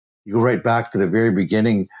You go right back to the very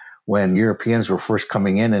beginning when Europeans were first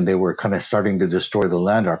coming in and they were kind of starting to destroy the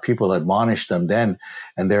land. Our people admonished them then,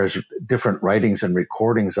 and there's different writings and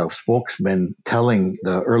recordings of spokesmen telling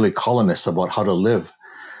the early colonists about how to live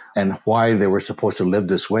and why they were supposed to live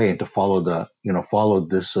this way and to follow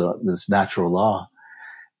this natural law.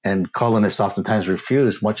 And colonists oftentimes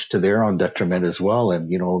refuse, much to their own detriment as well.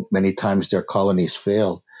 And, many times their colonies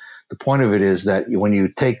fail. The point of it is that when you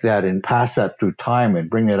take that and pass that through time and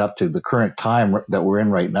bring it up to the current time that we're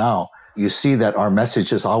in right now, you see that our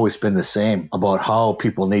message has always been the same about how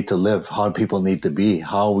people need to live, how people need to be,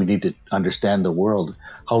 how we need to understand the world,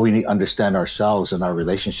 how we need to understand ourselves and our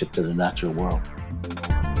relationship to the natural world.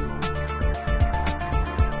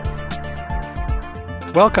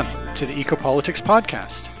 Welcome to the Ecopolitics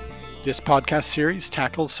Podcast. This podcast series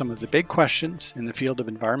tackles some of the big questions in the field of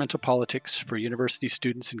environmental politics for university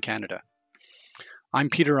students in Canada. I'm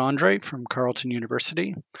Peter Andre from Carleton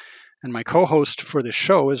University, and my co-host for this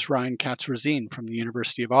show is Ryan Katz-Rosene from the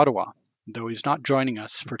University of Ottawa, though he's not joining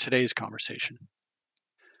us for today's conversation.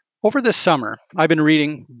 Over this summer, I've been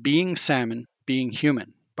reading Being Salmon, Being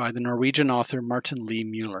Human by the Norwegian author Martin Lee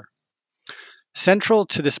Mueller. Central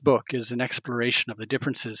to this book is an exploration of the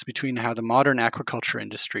differences between how the modern aquaculture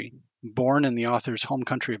industry, born in the author's home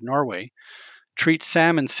country of Norway, treats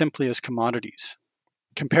salmon simply as commodities,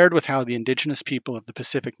 compared with how the Indigenous people of the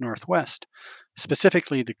Pacific Northwest,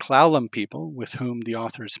 specifically the Clallam people, with whom the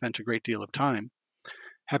author has spent a great deal of time,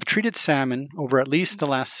 have treated salmon over at least the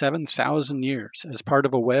last 7,000 years as part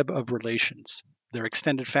of a web of relations, their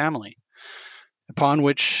extended family, upon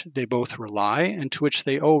which they both rely and to which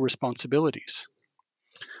they owe responsibilities.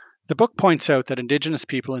 The book points out that Indigenous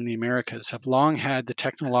people in the Americas have long had the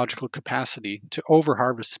technological capacity to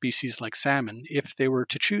overharvest species like salmon if they were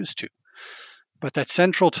to choose to, but that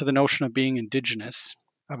central to the notion of being Indigenous,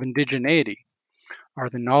 of indigeneity, are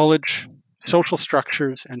the knowledge, social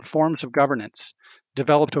structures, and forms of governance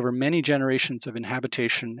developed over many generations of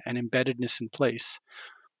inhabitation and embeddedness in place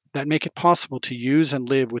that make it possible to use and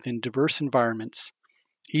live within diverse environments,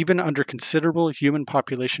 even under considerable human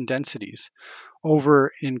population densities,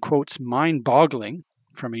 over, in quotes, mind-boggling,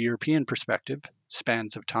 from a European perspective,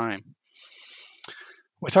 spans of time.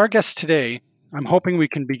 With our guest today, I'm hoping we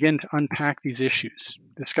can begin to unpack these issues,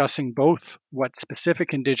 discussing both what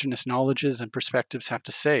specific Indigenous knowledges and perspectives have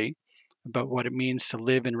to say about what it means to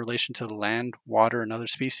live in relation to the land, water, and other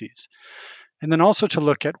species, and then also to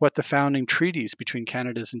look at what the founding treaties between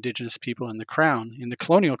Canada's Indigenous people and the Crown in the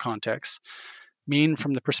colonial context mean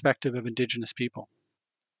from the perspective of Indigenous people.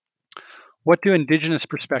 What do Indigenous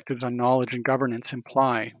perspectives on knowledge and governance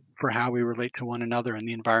imply for how we relate to one another and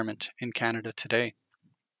the environment in Canada today?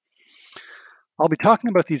 I'll be talking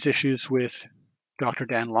about these issues with Dr.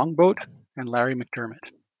 Dan Longboat and Larry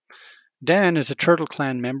McDermott. Dan is a Turtle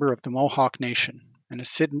Clan member of the Mohawk Nation and a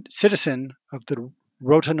citizen of the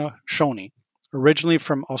Haudenosaunee, originally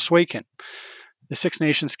from Oswego, the Six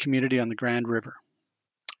Nations community on the Grand River.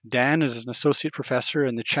 Dan is an associate professor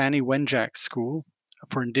in the Chanie Wenjack School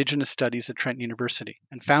for Indigenous Studies at Trent University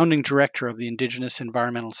and founding director of the Indigenous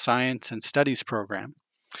Environmental Science and Studies program,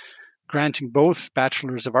 granting both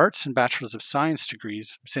Bachelors of Arts and Bachelors of Science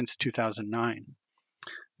degrees since 2009.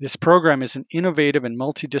 This program is an innovative and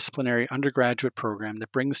multidisciplinary undergraduate program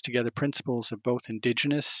that brings together principles of both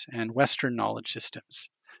Indigenous and Western knowledge systems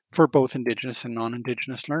for both Indigenous and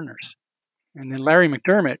non-Indigenous learners. And then Larry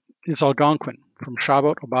McDermott is Algonquin from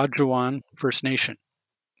Shabot Obaadjiwan First Nation.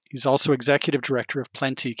 He's also executive director of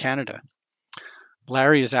Plenty Canada.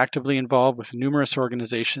 Larry is actively involved with numerous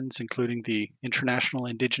organizations, including the International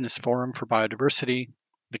Indigenous Forum for Biodiversity,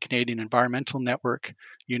 the Canadian Environmental Network,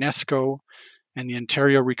 UNESCO, and the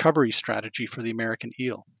Ontario Recovery Strategy for the American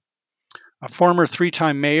Eel. A former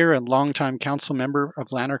three-time mayor and longtime council member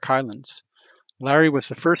of Lanark Highlands, Larry was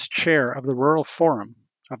the first chair of the Rural Forum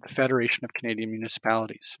of the Federation of Canadian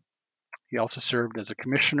Municipalities. He also served as a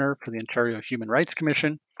commissioner for the Ontario Human Rights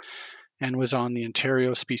Commission and was on the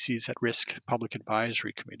Ontario Species at Risk Public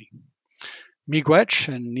Advisory Committee. Miigwech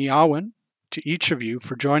and Niawan to each of you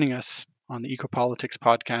for joining us on the Ecopolitics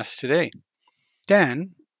Podcast today.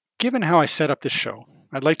 Dan, given how I set up this show,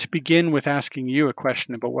 I'd like to begin with asking you a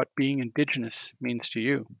question about what being Indigenous means to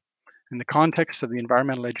you in the context of the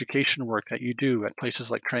environmental education work that you do at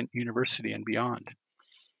places like Trent University and beyond.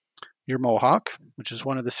 You're Mohawk, which is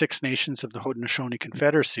one of the Six Nations of the Haudenosaunee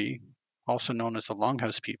Confederacy, also known as the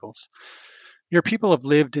Longhouse peoples. Your people have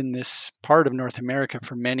lived in this part of North America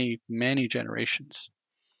for many, many generations.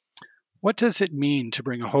 What does it mean to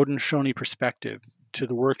bring a Haudenosaunee perspective to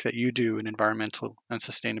the work that you do in environmental and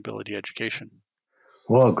sustainability education?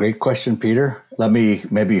 Well, great question, Peter. Let me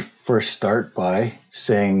maybe first start by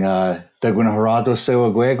saying Daguna Harado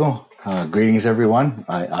Sewa Guego. Greetings, everyone.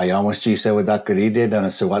 I almost Sewa Dakaride Dana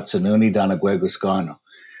Sewatsanuni Dana Guego Scano.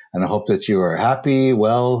 And I hope that you are happy,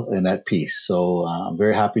 well, and at peace. So I'm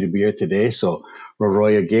very happy to be here today. So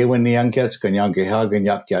Roroya Gewan Niankets, Ganyangeha,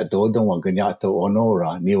 Ganyak Dodo, Ganyato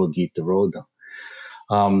Onora, Niwa Gita Rodo.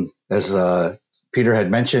 As Peter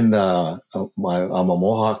had mentioned, I'm a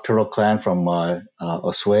Mohawk Turtle Clan from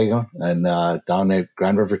Oswego and down at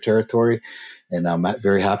Grand River Territory, and I'm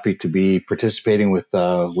very happy to be participating with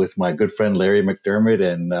my good friend Larry McDermott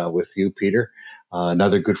and with you, Peter,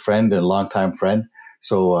 another good friend and longtime friend.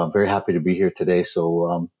 So I'm very happy to be here today.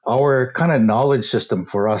 So our kind of knowledge system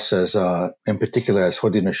for us, as in particular as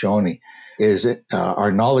Haudenosaunee, is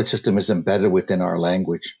our knowledge system is embedded within our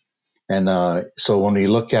language. And so when we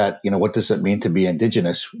look at, what does it mean to be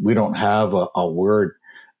Indigenous, we don't have a word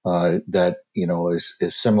that,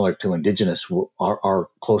 is similar to Indigenous. Our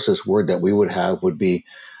closest word that we would have would be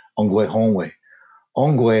Ongwe Hongwe.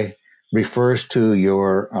 Ongwe refers to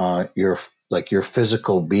your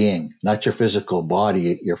physical being, not your physical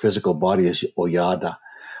body. Your physical body is Oyada,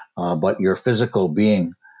 but your physical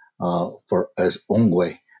being as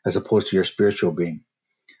Ongwe, as opposed to your spiritual being.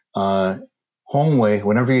 Hongwe,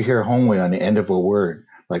 whenever you hear Hongwe on the end of a word,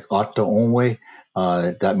 like Ata Onwe,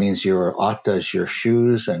 that means your Ata is your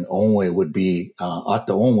shoes, and Onwe would be,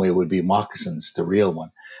 Ata Onwe would be moccasins, the real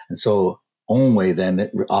one. And so Onwe then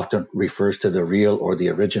it often refers to the real or the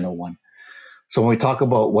original one. So when we talk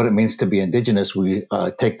about what it means to be Indigenous, we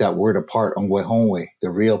take that word apart, Ongwe Hongwe,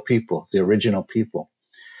 the real people, the original people.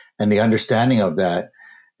 And the understanding of that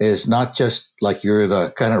is not just like you're the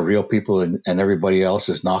kind of real people and everybody else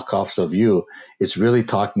is knockoffs of you. It's really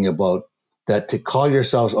talking about that to call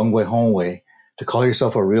yourselves Ongwe Hongwe, to call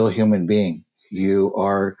yourself a real human being, you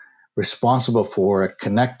are responsible for,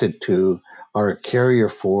 connected to, are a carrier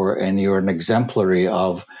for, and you're an exemplary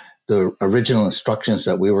of the original instructions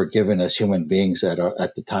that we were given as human beings at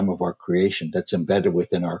the time of our creation, that's embedded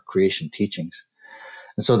within our creation teachings.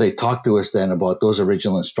 And so they talk to us then about those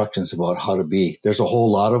original instructions about how to be. There's a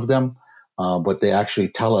whole lot of them, but they actually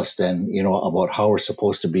tell us then, about how we're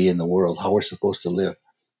supposed to be in the world, how we're supposed to live,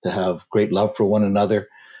 to have great love for one another,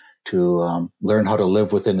 to learn how to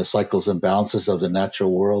live within the cycles and balances of the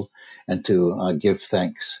natural world, and to give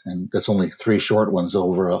thanks. And that's only 3 short ones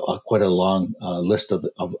over quite a long list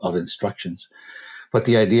of instructions. But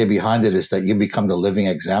the idea behind it is that you become the living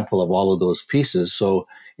example of all of those pieces. So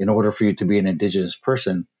in order for you to be an Indigenous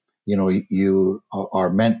person, you are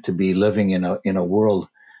meant to be living in a world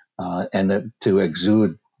and to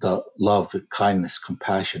exude the love, kindness,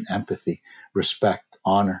 compassion, empathy, respect,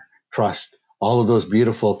 honor, trust, all of those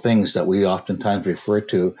beautiful things that we oftentimes refer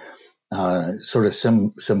to sort of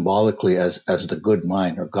symbolically as the good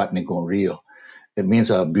mind or Gatnigon Rio. It means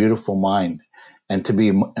a beautiful mind. And to be,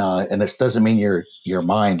 and this doesn't mean your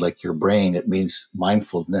mind, like your brain. It means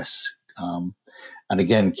mindfulness. And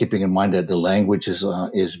again, keeping in mind that the language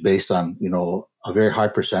is based on, a very high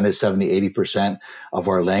percentage, 70-80% of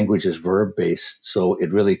our language is verb based. So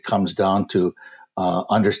it really comes down to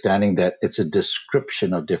understanding that it's a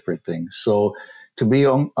description of different things. So to be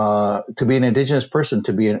an Indigenous person,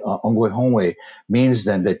 to be an Ongwe Hongwe, means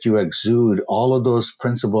then that you exude all of those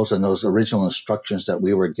principles and those original instructions that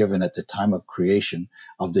we were given at the time of creation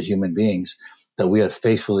of the human beings that we have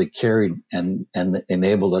faithfully carried and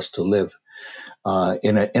enabled us to live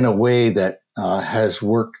in a way that has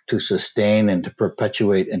worked to sustain and to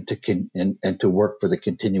perpetuate and to work for the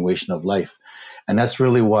continuation of life. And that's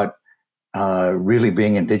really what really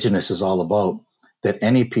being Indigenous is all about. That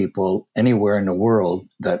any people anywhere in the world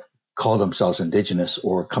that call themselves Indigenous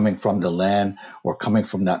or coming from the land or coming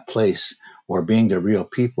from that place or being the real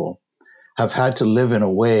people have had to live in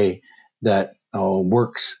a way that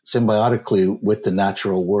works symbiotically with the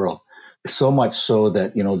natural world. So much so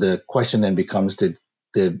that, the question then becomes, did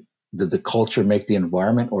the culture make the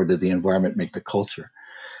environment, or did the environment make the culture?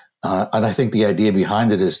 And I think the idea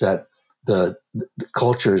behind it is that the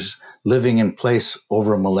cultures living in place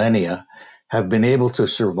over millennia have been able to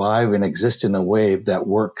survive and exist in a way that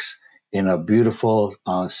works in a beautiful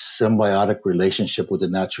symbiotic relationship with the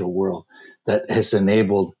natural world that has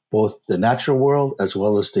enabled both the natural world as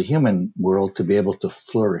well as the human world to be able to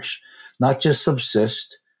flourish, not just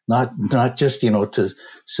subsist, not just, to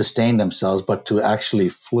sustain themselves, but to actually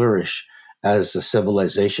flourish as a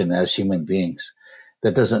civilization, as human beings.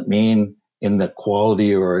 That doesn't mean in the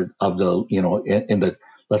quality or of the, in the,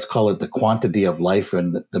 let's call it the quantity of life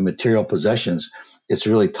and the material possessions. It's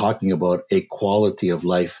really talking about a quality of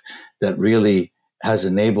life that really has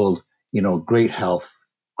enabled, great health,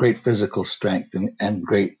 great physical strength and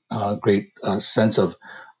great sense of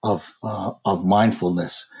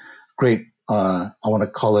mindfulness. Great, I want to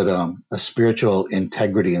call it a spiritual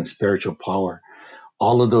integrity and spiritual power.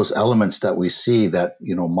 All of those elements that we see, that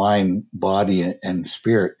mind, body, and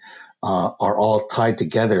spirit, are all tied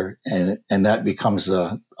together, and that becomes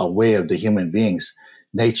a way of the human beings.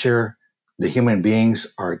 Nature, the human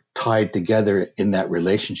beings are tied together in that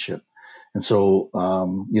relationship. And so,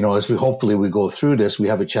 as we go through this, we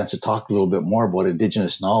have a chance to talk a little bit more about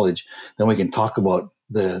Indigenous knowledge. Then we can talk about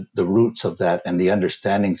the roots of that and the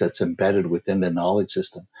understandings that's embedded within the knowledge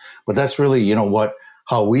system. But that's really,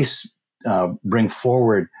 how we bring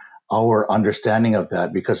forward our understanding of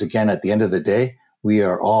that. Because again, at the end of the day, we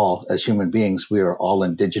are all, as human beings, we are all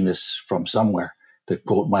Indigenous from somewhere. To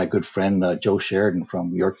quote my good friend Joe Sheridan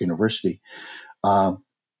from York University,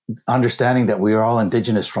 understanding that we are all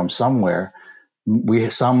Indigenous from somewhere.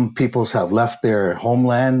 Some peoples have left their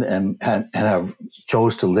homeland and have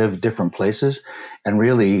chose to live different places, and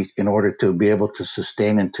really, in order to be able to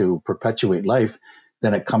sustain and to perpetuate life,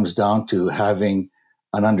 then it comes down to having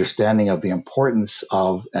an understanding of the importance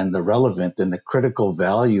of and the relevant and the critical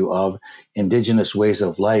value of Indigenous ways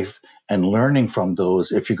of life, and learning from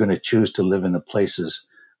those if you're going to choose to live in the places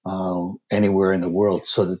anywhere in the world,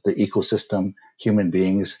 so that the ecosystem, human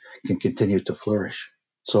beings, can continue to flourish.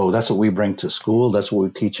 So that's what we bring to school. That's what we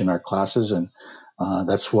teach in our classes, and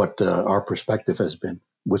that's what our perspective has been,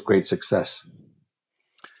 with great success.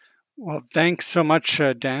 Well, thanks so much,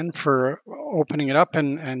 Dan, for opening it up.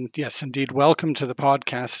 And yes, indeed, welcome to the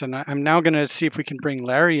podcast. And I'm now going to see if we can bring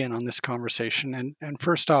Larry in on this conversation. And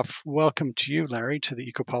first off, welcome to you, Larry, to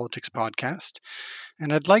the Ecopolitics podcast.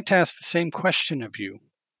 And I'd like to ask the same question of you.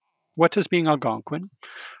 What does being Algonquin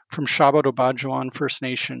from Shabot Obaadjiwan First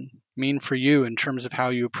Nation mean for you in terms of how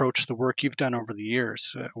you approach the work you've done over the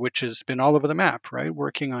years, which has been all over the map, right?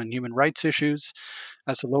 Working on human rights issues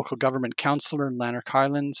as a local government councillor in Lanark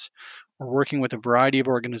Highlands, or working with a variety of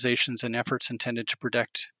organizations and efforts intended to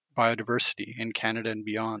protect biodiversity in Canada and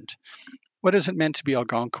beyond. What has it meant to be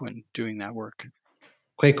Algonquin doing that work?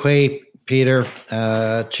 Kway, Peter,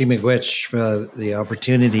 Chimigwich, for the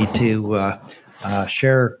opportunity to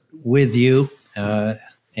share with you,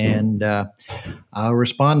 and I'll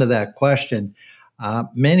respond to that question.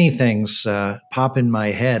 Many things pop in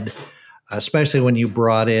my head, especially when you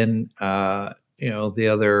brought in, the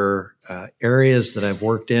other areas that I've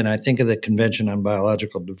worked in. I think of the Convention on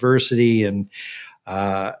Biological Diversity, and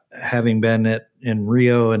having been in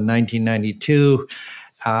Rio in 1992,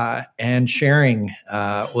 and sharing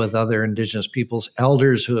with other Indigenous peoples,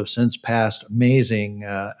 elders who have since passed, amazing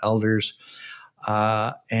elders,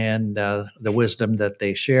 and the wisdom that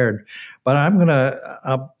they shared. But I'm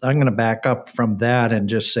gonna back up from that and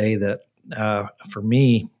just say that for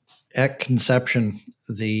me, at conception,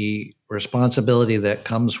 the responsibility that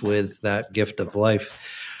comes with that gift of life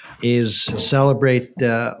is to celebrate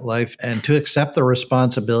life and to accept the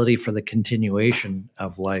responsibility for the continuation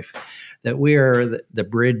of life. That we are the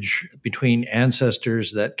bridge between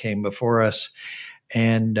ancestors that came before us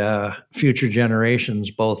and future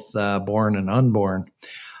generations, both born and unborn.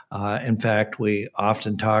 In fact, we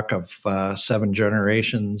often talk of 7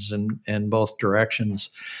 generations in both directions,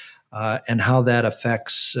 and how that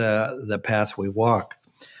affects the path we walk.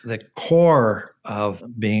 The core of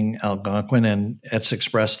being Algonquin, and it's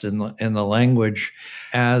expressed in the language,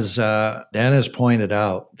 as Dan has pointed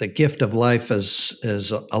out, the gift of life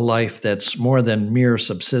is a life that's more than mere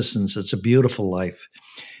subsistence. It's a beautiful life,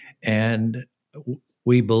 and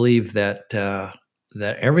we believe that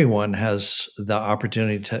that everyone has the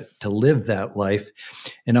opportunity to live that life.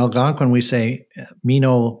 In Algonquin, we say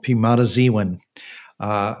Minobimaatisiiwin,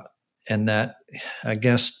 and that, I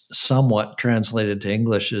guess, somewhat translated to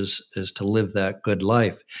English is to live that good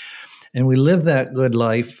life. And we live that good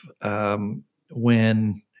life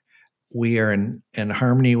when we are in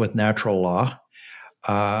harmony with natural law,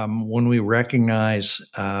 when we recognize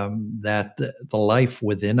that the life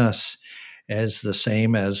within us is the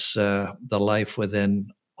same as the life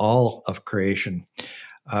within all of creation,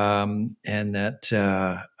 and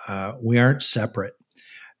that we aren't separate.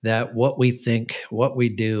 That what we think, what we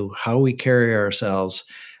do, how we carry ourselves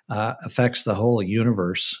affects the whole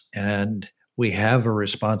universe. And we have a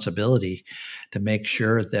responsibility to make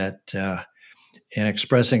sure that in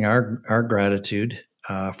expressing our gratitude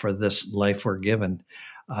for this life we're given,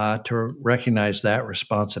 to recognize that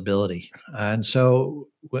responsibility. And so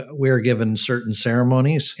we're given certain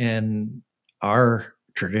ceremonies in our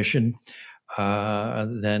tradition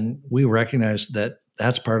then we recognize that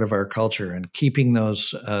that's part of our culture, and keeping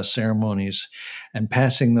those ceremonies and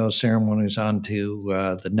passing those ceremonies on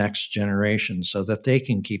to the next generation so that they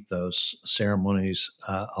can keep those ceremonies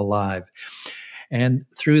alive. And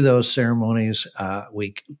through those ceremonies,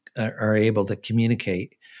 we are able to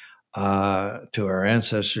communicate to our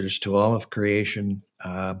ancestors, to all of creation,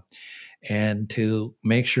 and to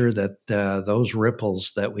make sure that those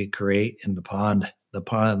ripples that we create in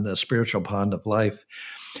the spiritual pond of life,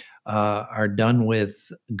 are done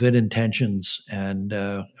with good intentions and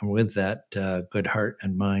with that good heart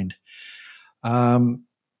and mind.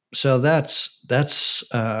 So that's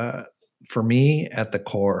for me at the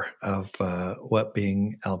core of what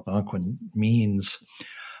being Algonquin means.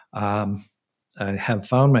 I have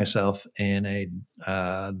found myself in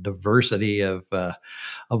a diversity of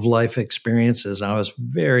life experiences. I was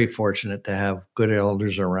very fortunate to have good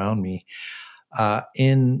elders around me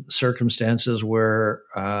in circumstances where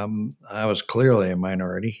I was clearly a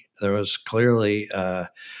minority. There was clearly a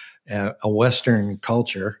Western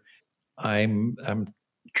culture. I'm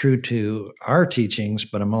true to our teachings,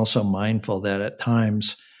 but I'm also mindful that at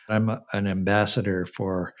times I'm an ambassador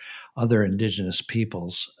for other Indigenous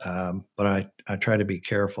peoples. But I try to be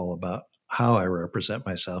careful about how I represent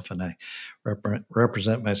myself, and I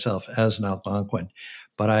represent myself as an Algonquin.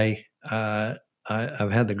 But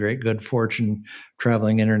I've had the great good fortune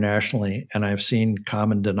traveling internationally, and I've seen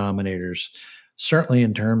common denominators, certainly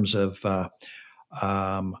in terms of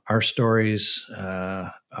our stories,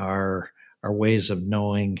 our ways of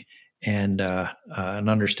knowing, and an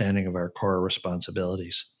understanding of our core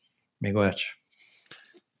responsibilities. Miigwech.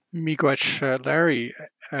 Miigwech, Larry,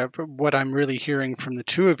 what I'm really hearing from the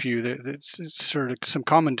two of you, that's sort of some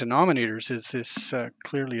common denominators, is this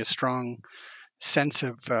clearly a strong sense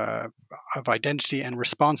of identity and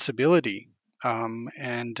responsibility,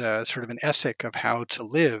 and sort of an ethic of how to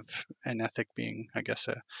live, an ethic being, I guess,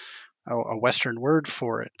 a Western word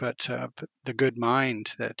for it, but the good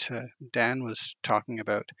mind that Dan was talking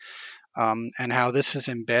about, and how this is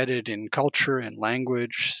embedded in culture and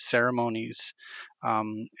language, ceremonies,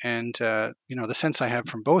 and the sense I have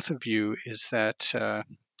from both of you is that,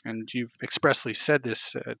 and you've expressly said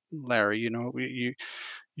this, Larry,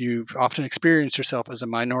 you often experience yourself as a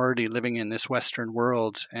minority living in this Western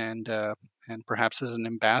world, and perhaps as an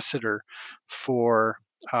ambassador for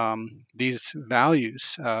these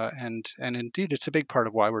values, and indeed, it's a big part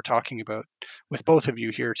of why we're talking about with both of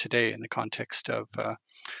you here today in the context of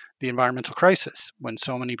the environmental crisis, when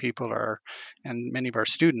so many people are, and many of our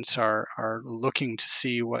students are looking to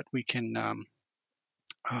see what we can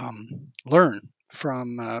learn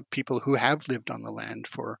from people who have lived on the land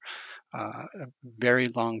for very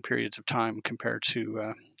long periods of time compared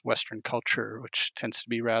to Western culture, which tends to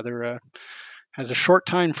be rather has a short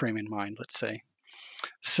time frame in mind, let's say.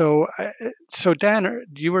 So Dan,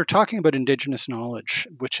 you were talking about Indigenous knowledge,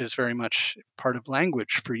 which is very much part of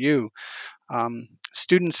language for you.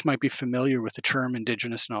 Students might be familiar with the term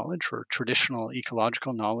Indigenous knowledge or traditional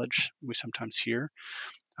ecological knowledge, we sometimes hear.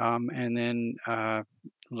 And then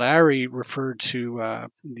Larry referred to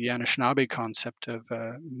the Anishnaabe concept of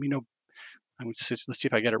let's see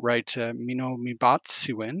if I get it right,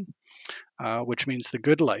 Minobimaatisiiwin, which means the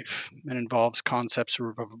good life, and involves concepts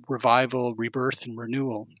of revival, rebirth, and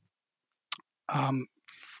renewal.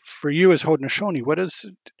 For you as Haudenosaunee, what does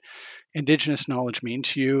Indigenous knowledge mean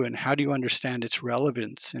to you, and how do you understand its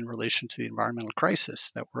relevance in relation to the environmental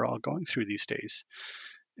crisis that we're all going through these days?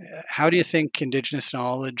 How do you think Indigenous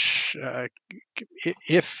knowledge,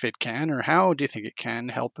 if it can, or how do you think it can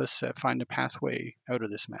help us find a pathway out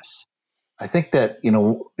of this mess? I think that,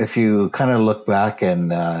 if you kind of look back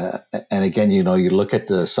and again, you look at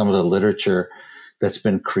some of the literature that's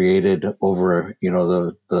been created over,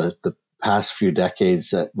 the past few decades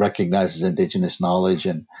that recognizes Indigenous knowledge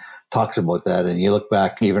and talks about that. And you look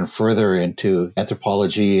back even further into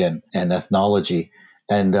anthropology and ethnology.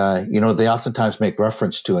 And, they oftentimes make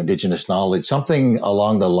reference to Indigenous knowledge, something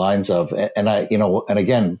along the lines of,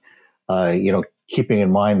 keeping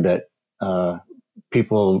in mind that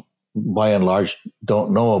people by and large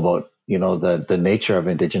don't know about, the nature of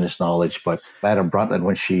Indigenous knowledge. But Madam Brundtland,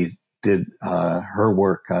 when she did her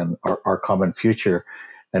work on our common future,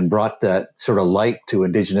 and brought that sort of light to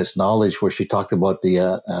Indigenous knowledge, where she talked about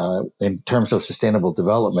the, in terms of sustainable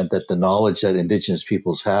development, that the knowledge that Indigenous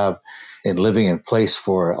peoples have in living in place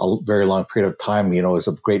for a very long period of time, is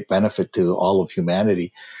of great benefit to all of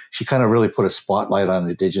humanity. She kind of really put a spotlight on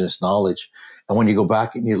Indigenous knowledge. And when you go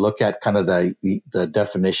back and you look at kind of the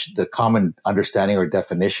definition, the common understanding or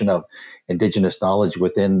definition of Indigenous knowledge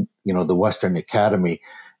within, the Western Academy,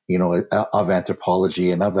 of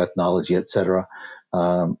anthropology and of ethnology, etc.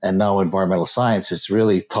 And now environmental science is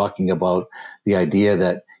really talking about the idea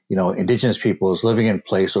that, Indigenous peoples living in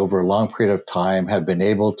place over a long period of time have been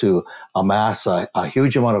able to amass a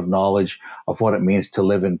huge amount of knowledge of what it means to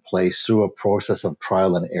live in place through a process of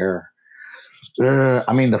trial and error.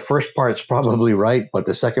 The first part's probably right, but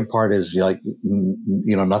the second part is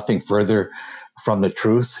nothing further from the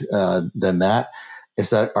truth than that, is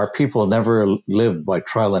that our people never lived by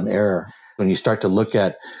trial and error. When you start to look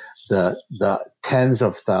at the tens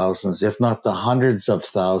of thousands, if not the hundreds of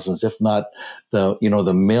thousands, if not the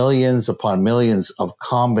millions upon millions of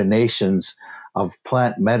combinations of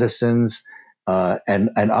plant medicines and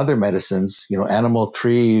other medicines, animal,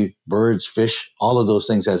 tree, birds, fish, all of those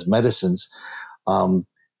things as medicines. And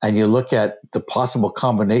you look at the possible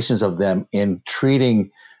combinations of them in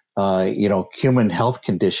treating, human health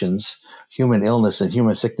conditions, human illness and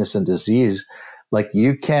human sickness and disease. Like,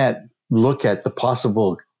 you can't look at the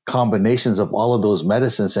possible combinations of all of those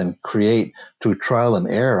medicines and create through trial and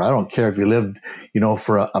error. I don't care if you lived,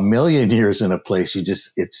 for a million years in a place.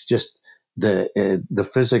 It's just the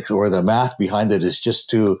physics or the math behind it is just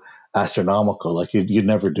too astronomical. Like, you'd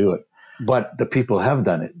never do it. But the people have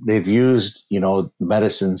done it. They've used,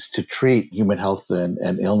 medicines to treat human health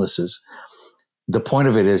and illnesses. The point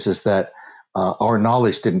of it is that our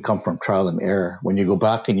knowledge didn't come from trial and error. When you go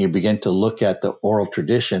back and you begin to look at the oral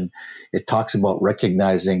tradition, it talks about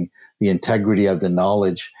recognizing the integrity of the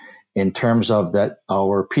knowledge in terms of that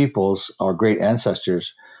our peoples, our great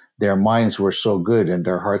ancestors, their minds were so good and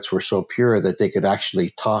their hearts were so pure that they could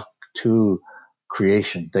actually talk to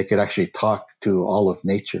creation. They could actually talk to all of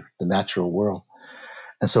nature, the natural world.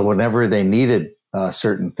 And so whenever they needed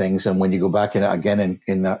certain things, and when you go back again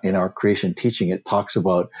in our creation teaching, it talks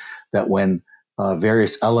about that when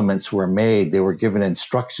various elements were made, they were given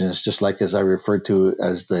instructions, just like as I referred to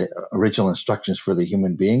as the original instructions for the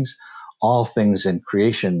human beings. All things in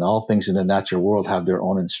creation, all things in the natural world have their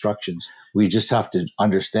own instructions. We just have to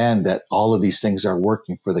understand that all of these things are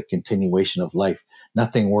working for the continuation of life.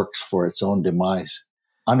 Nothing works for its own demise.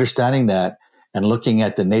 Understanding that and looking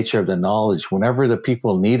at the nature of the knowledge, whenever the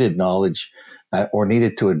people needed knowledge or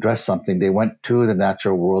needed to address something, they went to the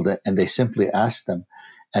natural world and they simply asked them.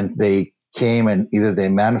 And they came and either they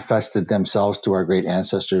manifested themselves to our great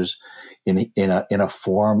ancestors in a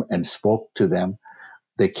form and spoke to them.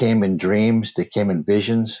 They came in dreams, they came in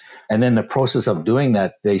visions. And in the process of doing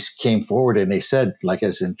that, they came forward and they said, like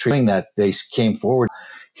as in treating that, they came forward,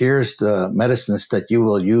 here's the medicines that you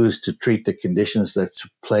will use to treat the conditions that's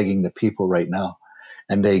plaguing the people right now.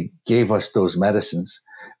 And they gave us those medicines.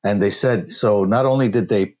 And they said, so not only did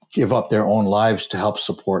they give up their own lives to help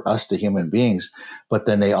support us, the human beings, but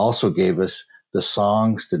then they also gave us the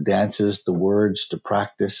songs, the dances, the words, the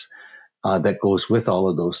practice that goes with all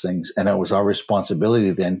of those things. And it was our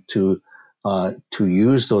responsibility then to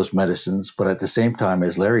use those medicines. But at the same time,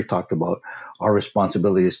 as Larry talked about, our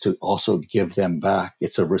responsibility is to also give them back.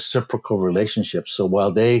 It's a reciprocal relationship. So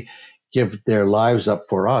while they give their lives up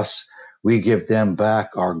for us, we give them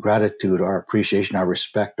back our gratitude, our appreciation, our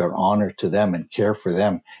respect, our honor to them, and care for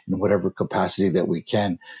them in whatever capacity that we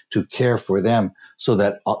can to care for them, so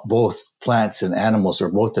that both plants and animals, or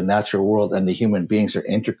both the natural world and the human beings, are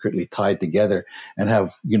intricately tied together and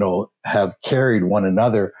have carried one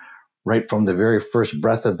another right from the very first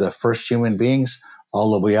breath of the first human beings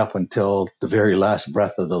all the way up until the very last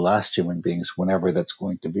breath of the last human beings, whenever that's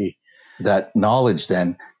going to be. That knowledge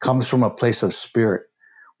then comes from a place of spirit,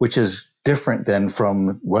 which is different than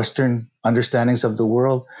from Western understandings of the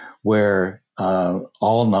world, where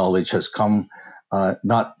all knowledge has come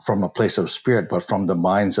not from a place of spirit, but from the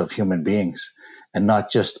minds of human beings. And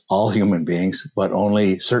not just all human beings, but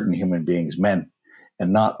only certain human beings, men.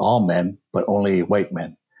 And not all men, but only white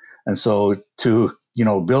men. And so to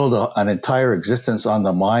build an entire existence on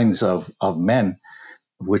the minds of men,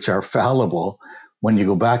 which are fallible, when you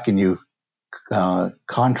go back and you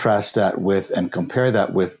contrast that with and compare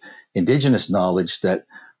that with Indigenous knowledge, that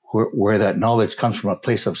where that knowledge comes from a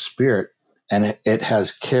place of spirit, and it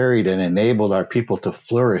has carried and enabled our people to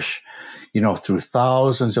flourish, through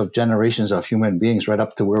thousands of generations of human beings right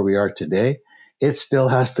up to where we are today. It still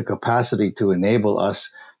has the capacity to enable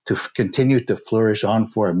us to continue to flourish on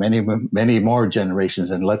for many, many more generations,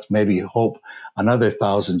 and let's maybe hope another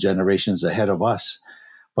 1,000 generations ahead of us.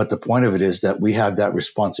 But the point of it is that we have that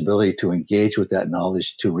responsibility to engage with that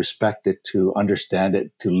knowledge, to respect it, to understand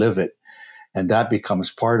it, to live it. And that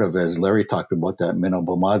becomes part of, as Larry talked about, that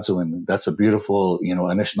Minobimaatisiiwin. That's a beautiful,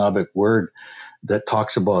 Anishnaabe word that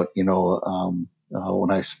talks about,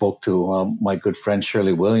 when I spoke to my good friend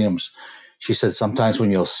Shirley Williams, She said sometimes when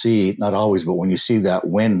you'll see, not always, but when you see that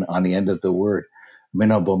win on the end of the word,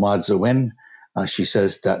 Minobimaatisiiwin, she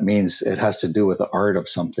says that means it has to do with the art of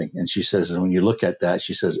something. And she says, and when you look at that,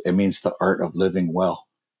 she says it means the art of living well.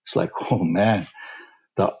 It's like, oh man,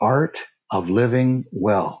 the art of living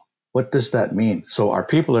well. What does that mean? So our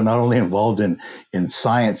people are not only involved in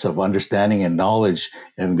science of understanding and knowledge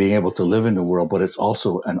and being able to live in the world, but it's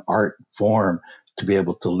also an art form to be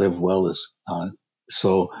able to live well as.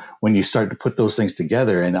 So when you start to put those things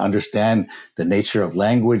together and understand the nature of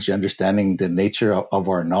language, understanding the nature of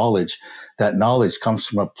our knowledge, that knowledge comes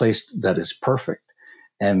from a place that is perfect.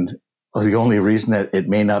 And the only reason that it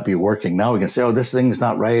may not be working now, we can say, oh, this thing's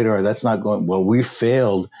not right, or that's not going well. We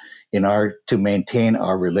failed to maintain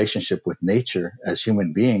our relationship with nature as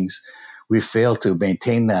human beings. We failed to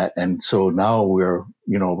maintain that, and so now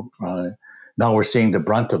now we're seeing the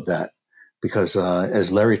brunt of that. Because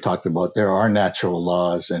as Larry talked about, there are natural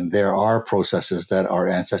laws and there are processes that our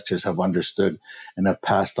ancestors have understood and have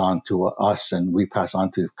passed on to us, and we pass on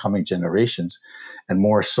to coming generations. And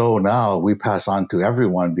more so now, we pass on to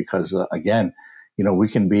everyone because, again, we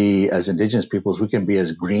can be, as Indigenous peoples, we can be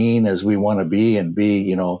as green as we want to be and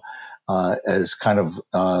be, as kind of,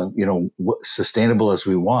 sustainable as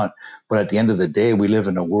we want. But at the end of the day, we live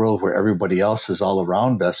in a world where everybody else is all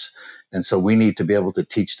around us. And so we need to be able to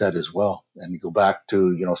teach that as well. And you go back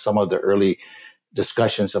to, some of the early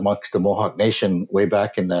discussions amongst the Mohawk Nation way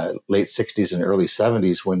back in the late 60s and early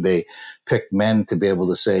 70s when they picked men to be able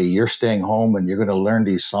to say, you're staying home and you're going to learn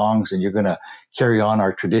these songs and you're going to carry on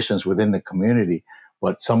our traditions within the community.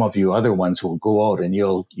 But some of you other ones will go out and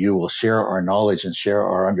you will share our knowledge and share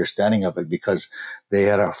our understanding of it, because they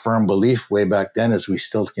had a firm belief way back then, as we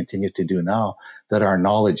still continue to do now, that our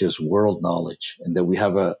knowledge is world knowledge and that we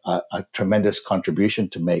have a tremendous contribution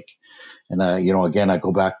to make. And again, I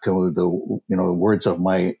go back to the words of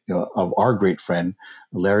of our great friend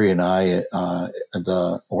Larry and I,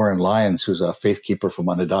 Oren Lyons, who's a faith keeper from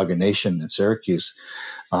Onondaga Nation in Syracuse.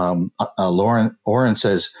 Oren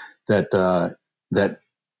says that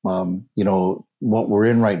what we're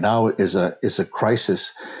in right now is a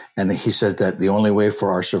crisis, and he said that the only way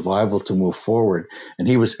for our survival to move forward, and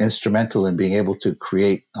he was instrumental in being able to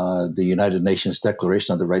create the United Nations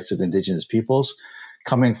Declaration on the Rights of Indigenous Peoples.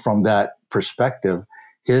 Coming from that perspective,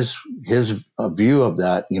 his view of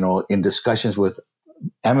that, in discussions with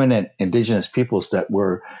eminent Indigenous peoples that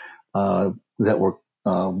were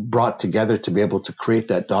brought together to be able to create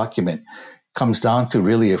that document, comes down to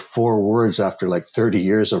really 4 words after like 30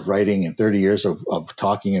 years of writing and 30 years of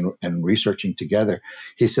talking and researching together.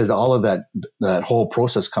 He said all of that whole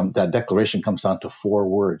process, that declaration comes down to 4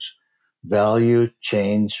 words: value,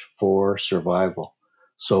 change, for survival.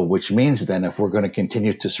 So which means then if we're going to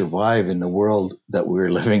continue to survive in the world that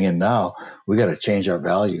we're living in now, we got to change our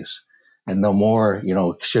values. And no more,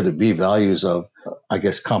 should it be values of,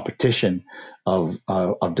 competition, of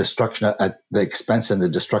destruction at the expense and the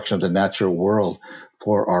destruction of the natural world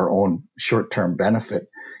for our own short-term benefit.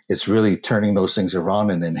 It's really turning those things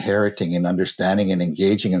around and inheriting and understanding and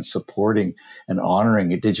engaging and supporting and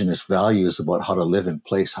honoring Indigenous values about how to live in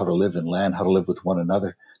place, how to live in land, how to live with one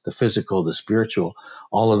another, the physical, the spiritual,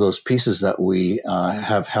 all of those pieces that we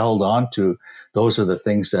have held on to. Those are the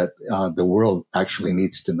things that the world actually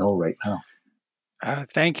needs to know right now.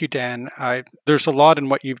 Thank you, Dan. There's a lot in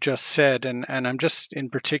what you've just said, and I'm just in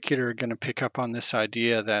particular going to pick up on this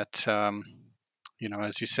idea that,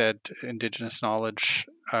 as you said, Indigenous knowledge,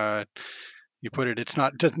 you put it,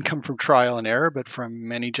 doesn't come from trial and error, but from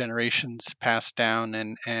many generations passed down,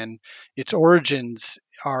 and its origins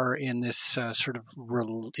are in this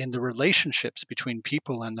in the relationships between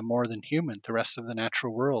people and the more than human, the rest of the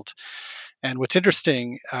natural world. And what's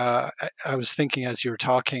interesting, I was thinking as you were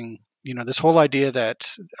talking, this whole idea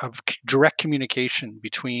of direct communication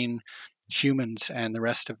between humans and the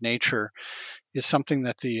rest of nature is something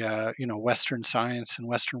that the Western science and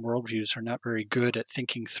Western worldviews are not very good at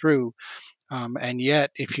thinking through. And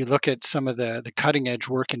yet, if you look at some of the cutting edge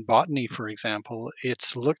work in botany, for example,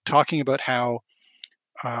 it's talking about how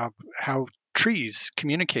trees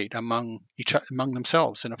communicate among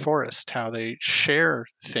themselves in a forest, how they share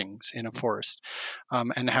things in a forest,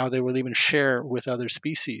 and how they will even share with other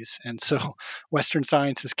species. And so Western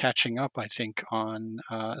science is catching up, I think, on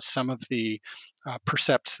some of the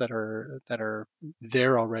percepts that are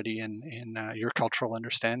there already in your cultural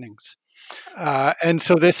understandings. And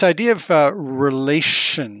so this idea of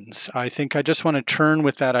relations, I think I just want to turn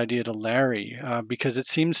with that idea to Larry, because it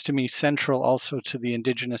seems to me central also to the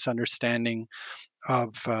Indigenous understanding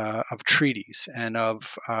of treaties and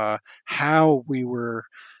of how we were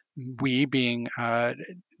we being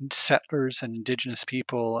settlers and Indigenous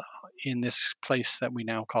people in this place that we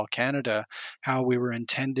now call Canada, how we were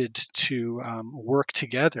intended to work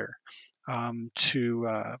together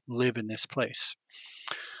to live in this place.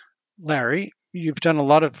 Larry, you've done a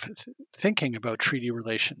lot of thinking about treaty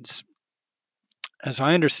relations. As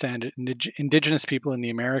I understand it, Indigenous people in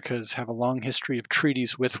the Americas have a long history of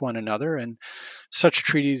treaties with one another, and such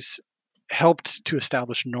treaties helped to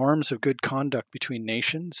establish norms of good conduct between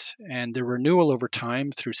nations, and their renewal over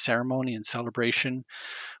time through ceremony and celebration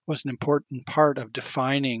was an important part of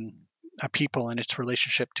defining a people and its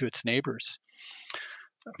relationship to its neighbors.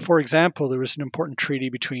 For example, there was an important treaty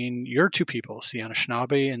between your two peoples, the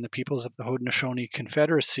Anishnaabe and the peoples of the Haudenosaunee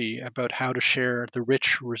Confederacy, about how to share the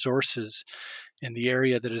rich resources in the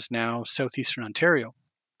area that is now southeastern Ontario,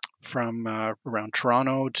 from around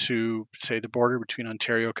Toronto to, say, the border between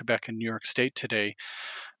Ontario, Quebec, and New York State today.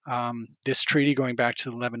 This treaty, going back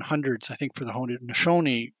to the 1100s, I think for the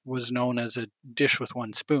Haudenosaunee, was known as a dish with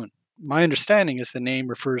one spoon. My understanding is the name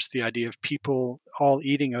refers to the idea of people all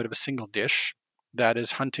eating out of a single dish, that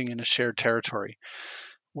is, hunting in a shared territory,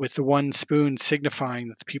 with the one spoon signifying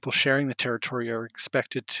that the people sharing the territory are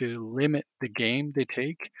expected to limit the game they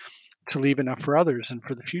take to leave enough for others and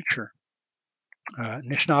for the future.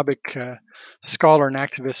 Anishinaabe scholar and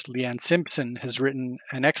activist Leanne Simpson has written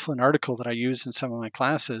an excellent article that I use in some of my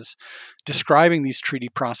classes describing these treaty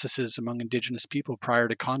processes among Indigenous people prior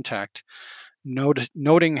to contact,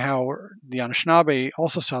 noting how the Anishinaabe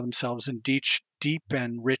also saw themselves in deep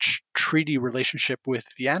and rich treaty relationship with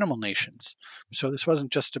the animal nations. So this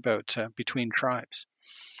wasn't just about between tribes.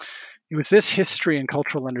 It was this history and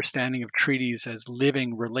cultural understanding of treaties as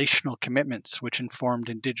living relational commitments which informed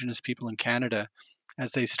Indigenous people in Canada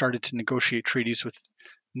as they started to negotiate treaties with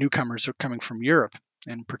newcomers coming from Europe,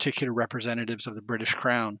 and particular representatives of the British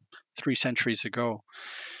Crown 3 centuries ago.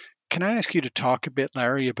 Can I ask you to talk a bit,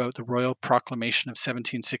 Larry, about the Royal Proclamation of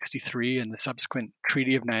 1763 and the subsequent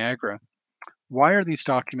Treaty of Niagara? Why are these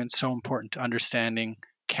documents so important to understanding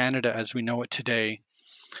Canada as we know it today?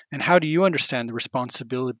 And how do you understand the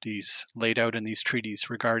responsibilities laid out in these treaties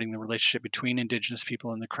regarding the relationship between Indigenous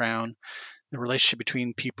people and the Crown, the relationship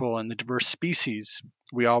between people and the diverse species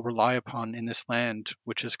we all rely upon in this land,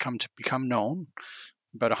 which has come to become known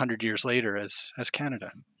about 100 years later as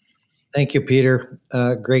Canada? Thank you, Peter.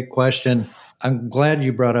 Great question. I'm glad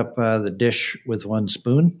you brought up the dish with one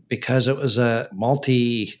spoon, because it was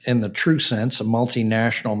in the true sense, a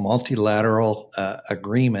multinational, multilateral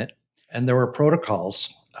agreement. And there were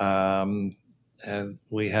protocols. And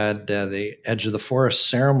we had the Edge of the Forest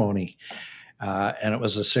ceremony. And it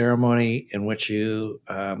was a ceremony in which you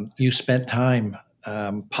spent time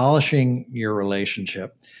polishing your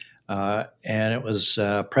relationship. And it was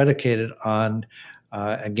predicated on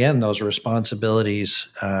again, those responsibilities,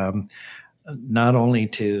 not only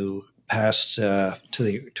to pass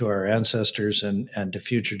to our ancestors and to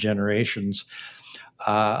future generations,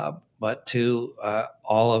 but to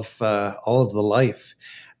all of the life.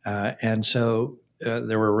 And so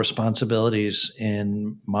there were responsibilities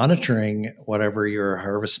in monitoring whatever you're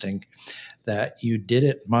harvesting, that you did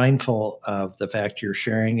it mindful of the fact you're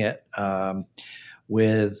sharing it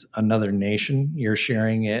with another nation. You're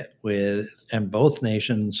sharing it with, and both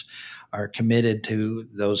nations are committed to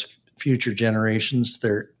those future generations.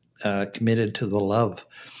 They're committed to the love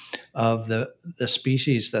of the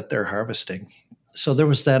species that they're harvesting. So there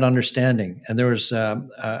was that understanding, and there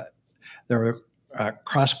were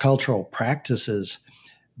cross-cultural practices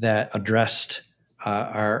that addressed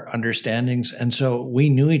our understandings, and so we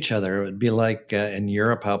knew each other. It would be like in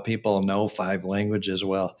Europe, how people know 5 languages.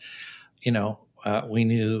 Well, we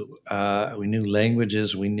knew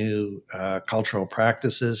languages, we knew cultural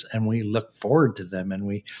practices, and we looked forward to them, and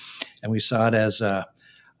we saw it as a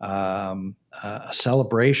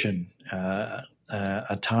celebration,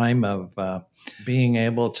 a time of being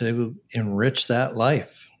able to enrich that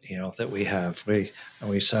life, that we have.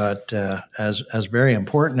 We saw it as very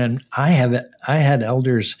important. And I had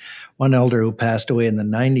elders, one elder who passed away in the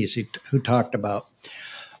 90s, who talked about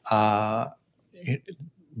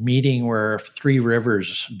meeting where 3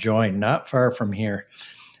 rivers join, not far from here,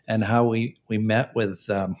 and how we met with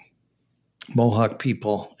Mohawk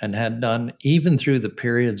people, and had done even through the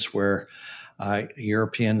periods where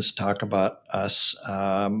Europeans talk about us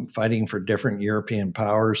fighting for different European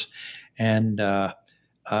powers and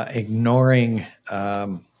ignoring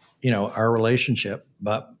our relationship.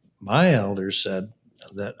 But my elders said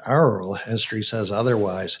that our oral history says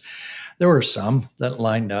otherwise. There were some that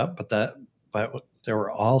lined up, but there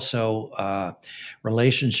were also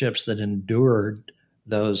relationships that endured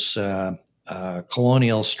those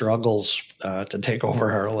colonial struggles to take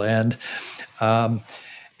over our land,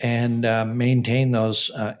 and maintain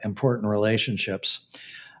those important relationships.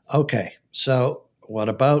 Okay, so what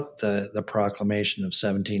about the Proclamation of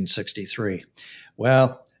 1763?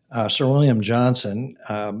 Well, Sir William Johnson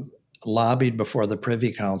lobbied before the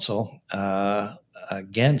Privy Council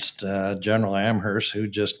against General Amherst, who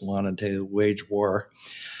just wanted to wage war,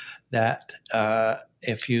 that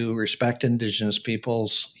if you respect Indigenous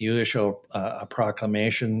peoples, you issue a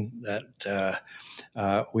proclamation that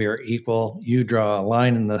we are equal. You draw a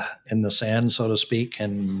line in the sand, so to speak,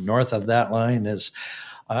 and north of that line is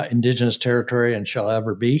Indigenous territory and shall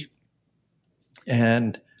ever be.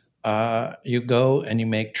 And you go and you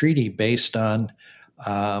make treaty based on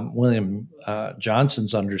William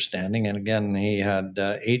Johnson's understanding. And again, he had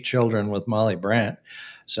 8 children with Molly Brant.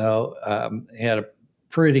 So he had a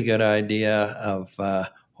pretty good idea of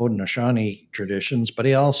Haudenosaunee traditions, but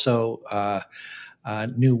he also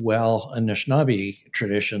knew well Anishnaabe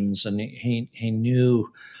traditions, and he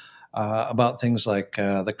knew about things like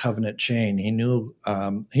the covenant chain. He knew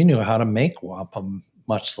how to make wampum,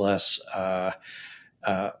 much less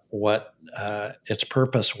what its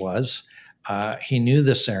purpose was. He knew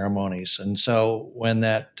the ceremonies, and so when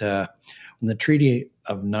the Treaty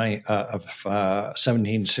of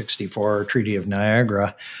 1764, Treaty of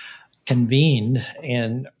Niagara, convened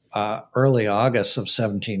in early August of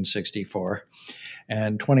 1764,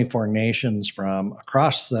 and 24 nations from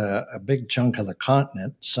across a big chunk of the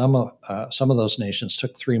continent. Some of those nations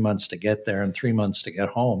took 3 months to get there and 3 months to get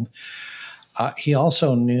home. He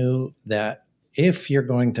also knew that if you're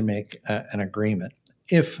going to make an agreement,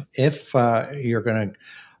 if you're going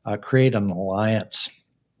to create an alliance,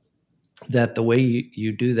 that the way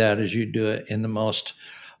you do that is you do it in the most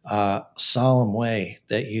solemn way,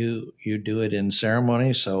 that you do it in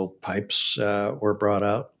ceremony. So pipes were brought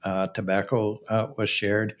out, tobacco was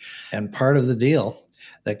shared, and part of the deal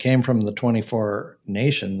that came from the 24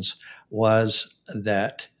 nations was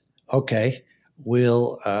that, okay,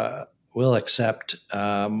 we'll accept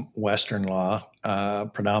Western law,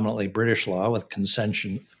 predominantly British law, with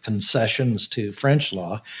concessions to French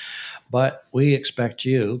law, but we expect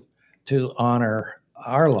you to honor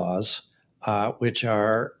our laws, which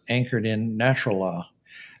are anchored in natural law.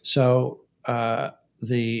 So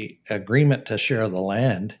the agreement to share the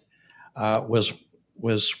land was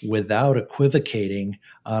without equivocating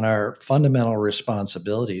on our fundamental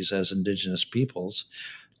responsibilities as Indigenous peoples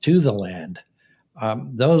to the land.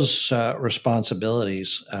 Those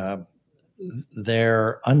responsibilities,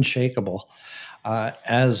 they're unshakable.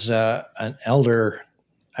 As an elder,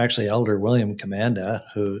 actually Elder William Commanda,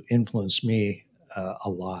 who influenced me a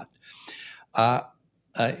lot,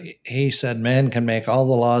 he said, man can make all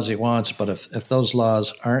the laws he wants, but if those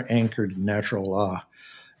laws aren't anchored in natural law,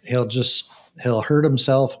 he'll hurt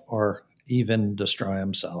himself or even destroy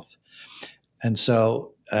himself. And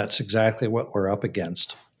so that's exactly what we're up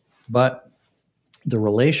against. But the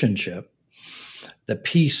relationship, the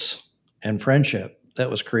peace and friendship that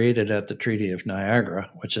was created at the Treaty of Niagara,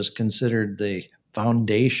 which is considered the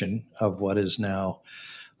foundation of what is now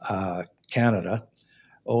Canada,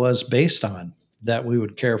 was based on that we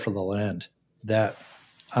would care for the land, that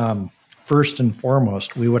first and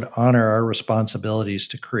foremost, we would honor our responsibilities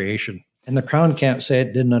to creation. And the Crown can't say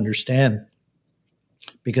it didn't understand,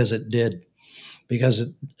 because it did, because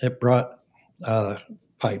it brought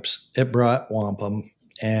pipes, it brought wampum,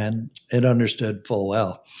 and it understood full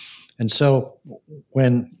well. And so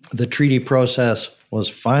when the treaty process was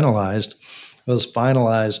finalized, it was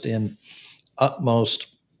finalized in utmost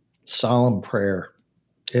solemn prayer.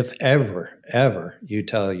 If ever you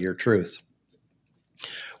tell your truth,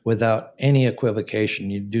 without any equivocation,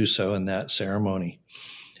 you do so in that ceremony.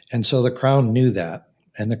 And so the Crown knew that,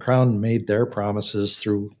 and the Crown made their promises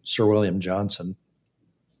through Sir William Johnson.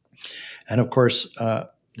 And of course,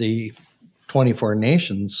 the 24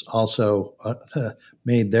 nations also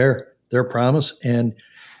made their promise, and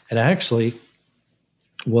it actually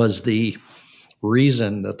was the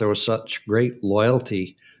reason that there was such great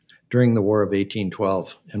loyalty during the War of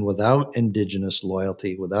 1812. And without Indigenous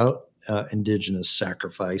loyalty, without Indigenous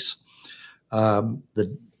sacrifice,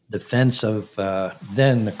 the defense of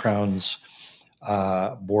then the Crown's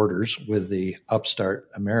borders with the upstart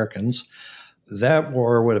Americans, that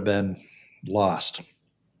war would have been lost.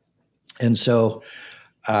 And so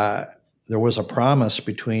there was a promise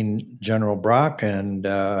between General Brock and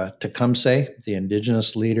Tecumseh, the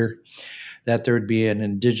Indigenous leader, that there would be an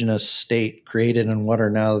Indigenous state created in what are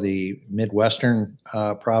now the Midwestern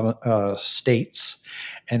states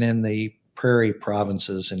and in the prairie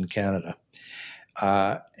provinces in Canada.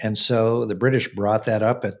 And so the British brought that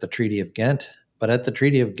up at the Treaty of Ghent. But at the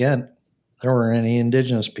Treaty of Ghent, there weren't any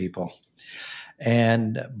Indigenous people.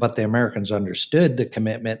 But the Americans understood the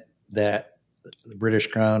commitment that the British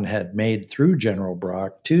Crown had made through General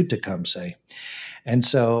Brock to Tecumseh. And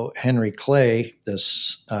so Henry Clay,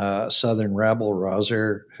 this Southern rabble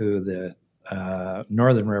rouser who the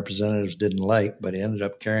Northern representatives didn't like, but he ended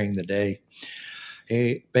up carrying the day,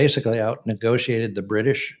 he basically out negotiated the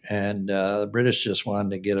British, and the British just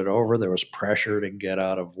wanted to get it over. There was pressure to get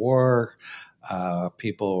out of war.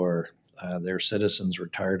 People were, their citizens were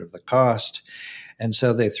tired of the cost. And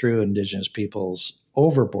so they threw Indigenous peoples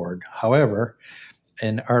overboard. However,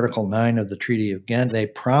 in Article 9 of the Treaty of Ghent, they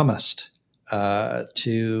promised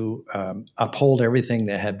to uphold everything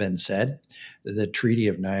that had been said, the Treaty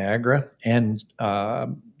of Niagara and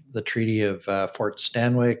the Treaty of Fort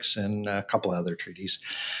Stanwix and a couple other treaties.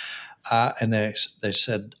 And they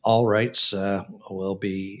said all rights will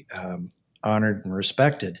be honored and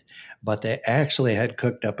respected. But they actually had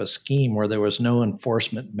cooked up a scheme where there was no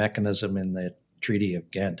enforcement mechanism in the Treaty of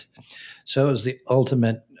Ghent. So it was the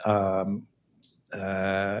ultimate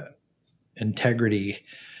integrity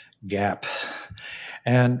gap.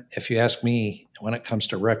 And if you ask me, when it comes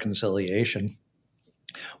to reconciliation,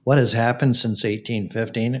 what has happened since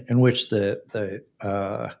 1815, in which the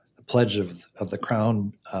pledge of the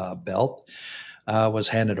Crown Belt was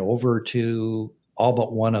handed over to all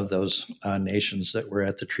but one of those nations that were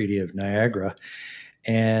at the Treaty of Niagara,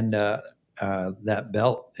 and that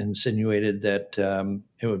belt insinuated that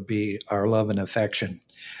it would be our love and affection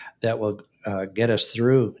that will get us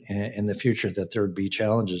through in the future, that there would be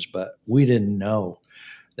challenges. But we didn't know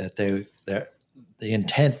that the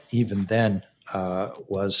intent even then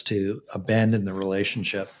was to abandon the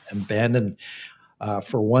relationship,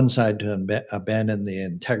 for one side to abandon the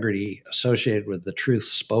integrity associated with the truth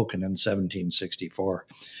spoken in 1764.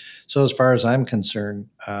 So as far as I'm concerned,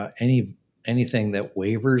 anything that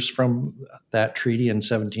wavers from that treaty in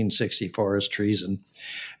 1764 is treason.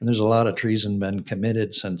 And there's a lot of treason been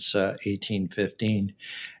committed since 1815.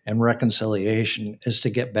 And reconciliation is to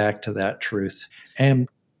get back to that truth. And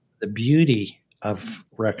the beauty of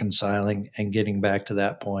reconciling and getting back to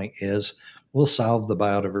that point is we'll solve the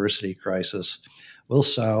biodiversity crisis. We'll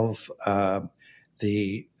solve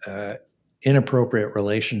the inappropriate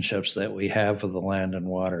relationships that we have with the land and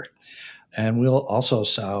water. And we'll also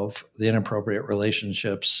solve the inappropriate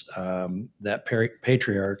relationships that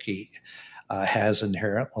patriarchy has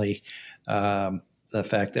inherently. The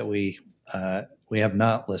fact that we have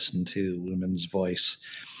not listened to women's voice.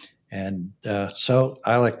 And so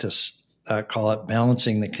I like to call it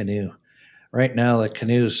balancing the canoe. Right now, the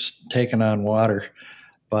canoe's taking on water,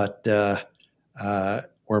 but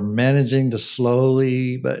we're managing to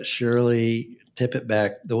slowly but surely tip it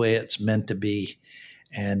back the way it's meant to be,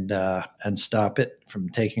 and stop it from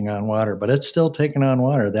taking on water. But it's still taking on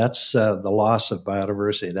water. That's the loss of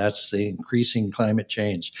biodiversity. That's the increasing climate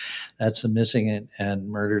change. That's the missing and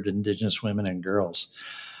murdered Indigenous women and girls.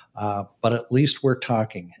 But at least we're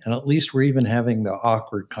talking, and at least we're even having the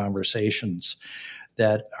awkward conversations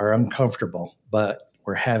that are uncomfortable, but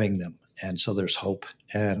we're having them. And so there's hope,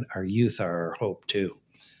 and our youth are our hope too.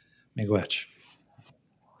 Miigwech.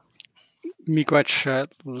 Miigwech,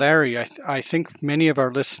 Larry, I think many of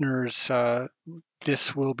our listeners,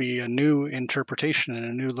 this will be a new interpretation and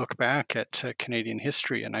a new look back at Canadian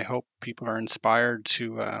history, and I hope people are inspired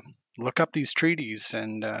to look up these treaties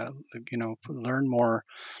and learn more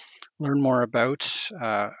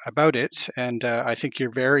about it. And I think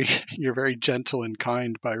you're very gentle and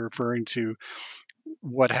kind by referring to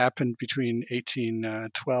what happened between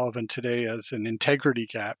 1812 and today as an integrity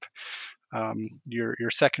gap. Your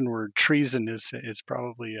second word, treason, is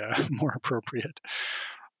probably more appropriate.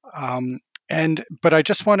 But I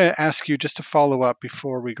just want to ask you, just to follow up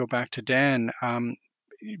before we go back to Dan,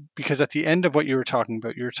 because at the end of what you were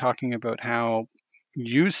talking about how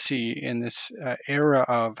you see in this era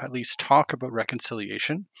of at least talk about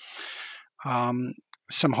reconciliation,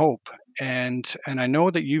 some hope. And I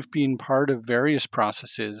know that you've been part of various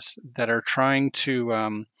processes that are trying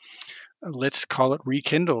to let's call it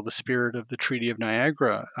rekindle the spirit of the Treaty of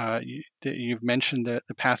Niagara. You've mentioned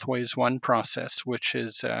the Pathways 1 process, which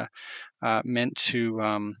is meant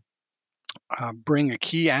to bring a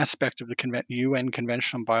key aspect of the UN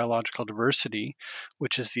Convention on Biological Diversity,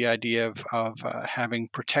 which is the idea of having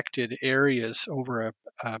protected areas over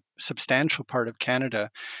a substantial part of Canada,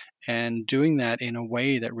 and doing that in a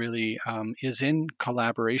way that really is in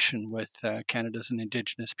collaboration with Canada's and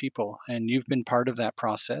Indigenous people. And you've been part of that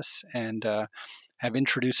process and have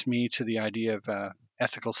introduced me to the idea of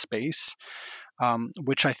ethical space.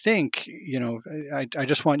 which I think, I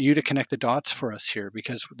just want you to connect the dots for us here,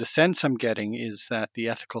 because the sense I'm getting is that the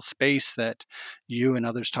ethical space that you and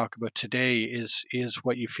others talk about today is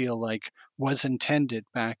what you feel like was intended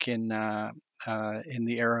back in the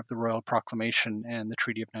era of the Royal Proclamation and the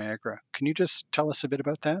Treaty of Niagara. Can you just tell us a bit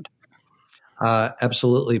about that?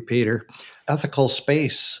 Absolutely, Peter. Ethical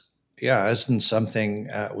space, yeah, isn't something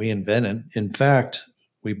we invented. In fact,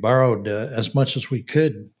 we borrowed as much as we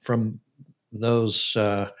could from those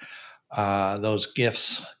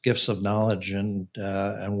gifts of knowledge and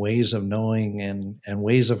ways of knowing and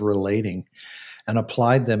ways of relating, and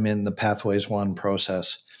applied them in the Pathways One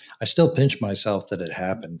process. I still pinch myself that it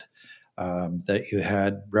happened. That you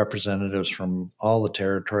had representatives from all the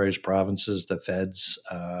territories, provinces, the feds,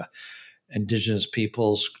 Indigenous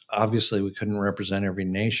peoples. Obviously, we couldn't represent every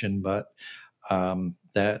nation, but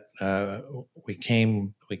that we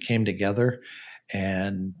came together,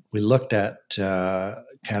 and we looked at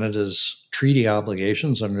Canada's treaty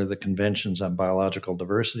obligations under the Conventions on Biological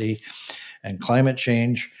Diversity and Climate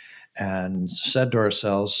Change, and said to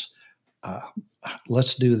ourselves,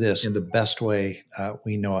 let's do this in the best way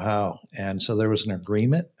we know how. And so there was an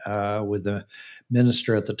agreement with the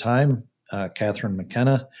minister at the time, Catherine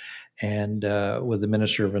McKenna, and with the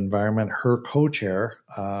Minister of Environment, her co-chair,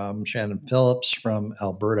 Shannon Phillips from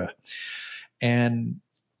Alberta. And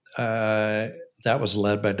that was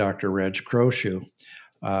led by Dr. Reg Crochue.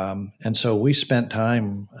 And so we spent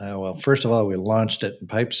time, well, first of all, we launched it in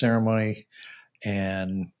pipe ceremony,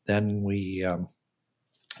 and then we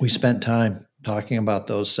spent time talking about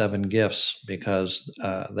those 7 gifts, because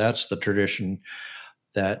that's the tradition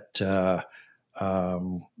that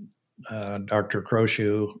Dr.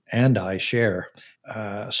 Crochue and I share.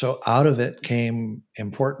 So out of it came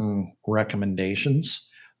important recommendations,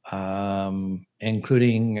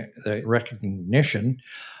 including the recognition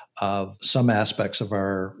of some aspects of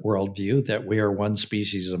our worldview, that we are one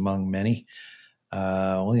species among many.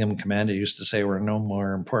 William Commanda used to say we're no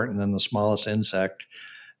more important than the smallest insect.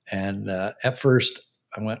 And at first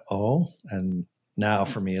I went, oh, and now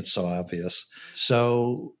for me it's so obvious.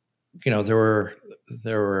 So, there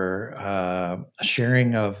were a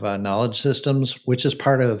sharing of knowledge systems, which is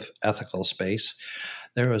part of ethical space.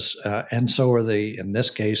 There was, and so were in this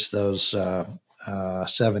case, those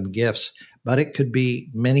 7 gifts. But it could be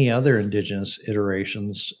many other Indigenous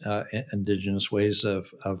iterations, Indigenous ways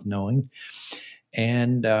of knowing.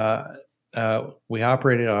 And we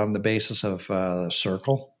operated on the basis of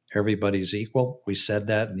circle. Everybody's equal. We said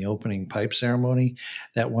that in the opening pipe ceremony,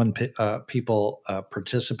 that when people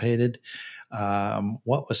participated,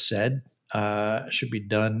 what was said should be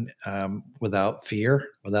done without fear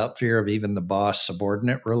of even the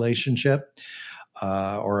boss-subordinate relationship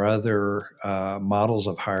or other models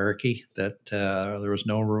of hierarchy, that there was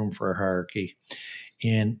no room for hierarchy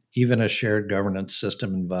in even a shared governance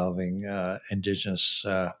system involving Indigenous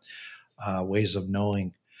ways of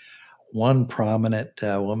knowing. One prominent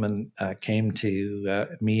woman came to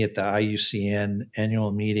me at the IUCN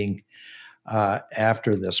annual meeting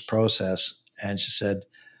after this process, and she said,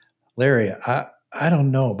 Larry, I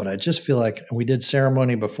don't know, but I just feel like we did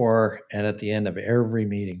ceremony before and at the end of every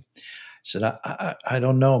meeting. She said, I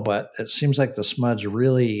don't know, but it seems like the smudge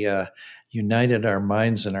really united our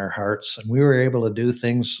minds and our hearts, and we were able to do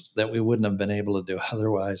things that we wouldn't have been able to do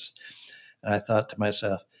otherwise. And I thought to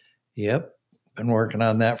myself, yep, been working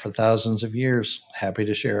on that for thousands of years. Happy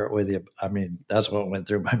to share it with you. I mean, that's what went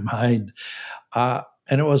through my mind. And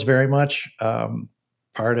it was very much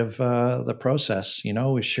part of the process.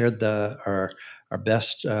 We shared our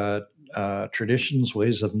best traditions,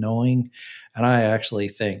 ways of knowing. And I actually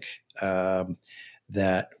think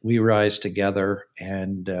that we rise together,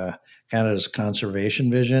 and Canada's conservation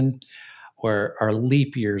vision, where our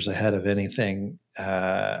leap years ahead of anything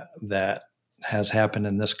that has happened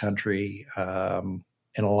in this country in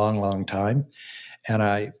a long, long time.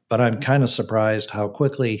 But I'm kind of surprised how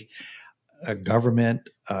quickly a government,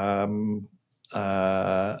 NGOs,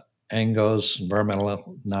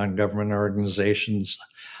 environmental non-government organizations,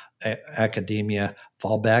 academia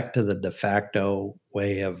fall back to the de facto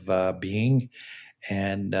way of being.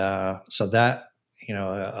 And so that,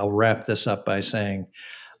 I'll wrap this up by saying,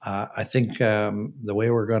 I think the way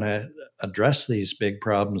we're going to address these big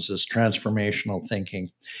problems is transformational thinking.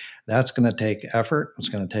 That's going to take effort. It's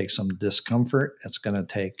going to take some discomfort. It's going to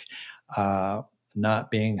take not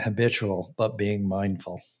being habitual, but being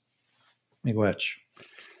mindful. Miigwech.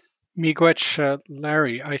 Miigwech,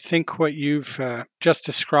 Larry, I think what you've just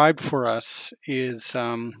described for us is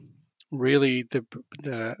really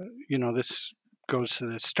this goes to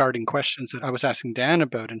the starting questions that I was asking Dan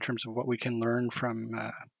about in terms of what we can learn from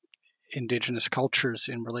Indigenous cultures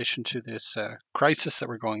in relation to this crisis that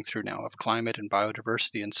we're going through now of climate and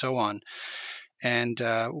biodiversity and so on. And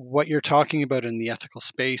what you're talking about in the ethical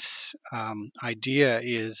space idea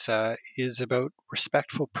is about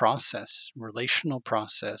respectful process, relational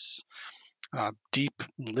process, deep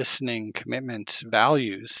listening, commitment,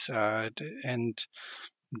 values. And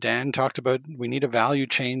Dan talked about we need a value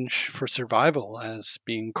change for survival as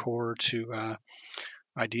being core to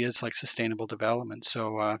ideas like sustainable development.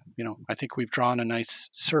 So, I think we've drawn a nice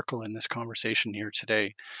circle in this conversation here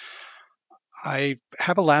today. I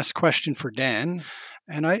have a last question for Dan,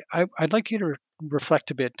 and I'd like you to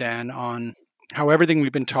reflect a bit, Dan, on how everything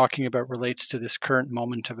we've been talking about relates to this current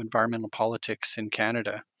moment of environmental politics in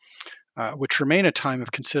Canada, which remain a time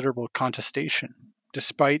of considerable contestation,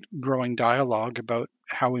 despite growing dialogue about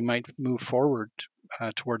how we might move forward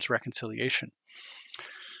towards reconciliation.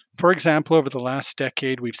 For example, over the last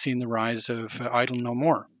decade, we've seen the rise of Idle No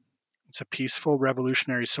More. It's a peaceful,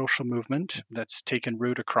 revolutionary social movement that's taken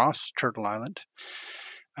root across Turtle Island,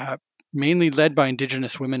 mainly led by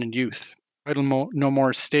Indigenous women and youth. Idle No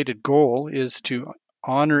More's stated goal is to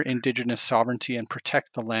honor Indigenous sovereignty and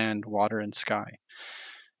protect the land, water, and sky.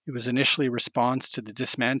 It was initially a response to the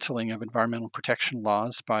dismantling of environmental protection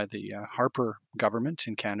laws by the Harper government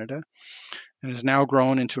in Canada, and has now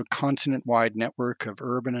grown into a continent-wide network of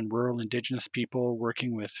urban and rural Indigenous people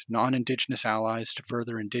working with non-Indigenous allies to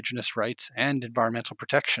further Indigenous rights and environmental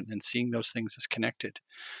protection, and seeing those things as connected.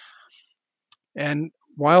 And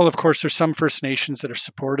while, of course, there's some First Nations that are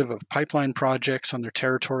supportive of pipeline projects on their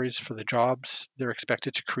territories for the jobs they're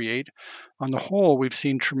expected to create, on the whole, we've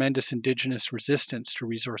seen tremendous Indigenous resistance to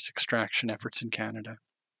resource extraction efforts in Canada.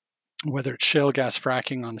 Whether it's shale gas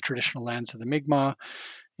fracking on the traditional lands of the Mi'kmaq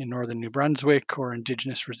in northern New Brunswick or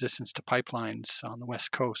Indigenous resistance to pipelines on the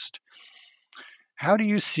West Coast. How do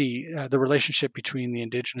you see the relationship between the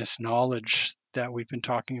Indigenous knowledge that we've been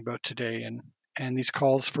talking about today and these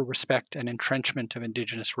calls for respect and entrenchment of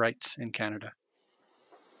Indigenous rights in Canada?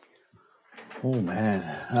 Oh man,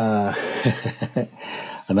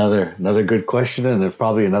 another good question, and there's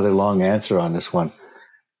probably another long answer on this one.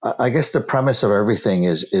 I guess the premise of everything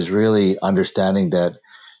is really understanding that,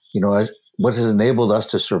 as what has enabled us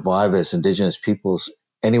to survive as Indigenous peoples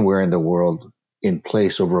anywhere in the world in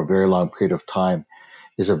place over a very long period of time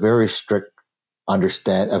is a very strict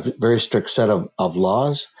set of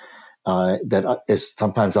laws that is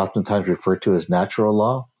oftentimes referred to as natural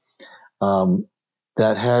law,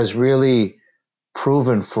 that has really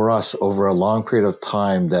proven for us over a long period of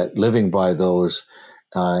time that living by those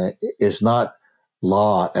is not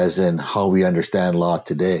law as in how we understand law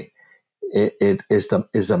today. It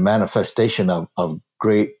is a manifestation of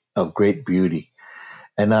great beauty,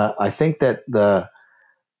 and I think that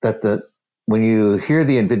when you hear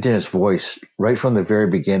the Indigenous voice right from the very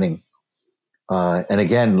beginning, and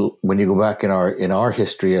again when you go back in our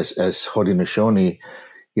history as Haudenosaunee,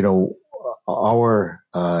 our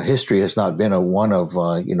history has not been one of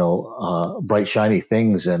bright shiny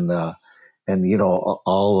things and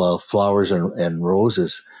all flowers and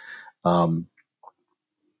roses.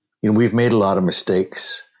 We've made a lot of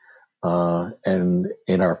mistakes and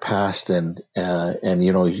in our past, and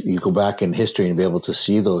you go back in history and be able to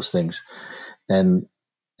see those things,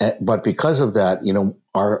 but because of that,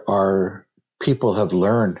 our people have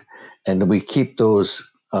learned, and we keep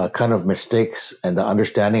those kind of mistakes and the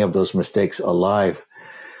understanding of those mistakes alive.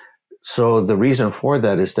 So the reason for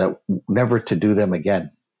that is that never to do them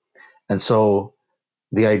again. And so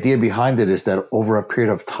the idea behind it is that over a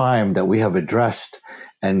period of time that we have addressed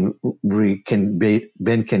and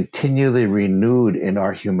been continually renewed in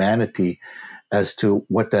our humanity as to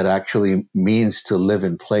what that actually means to live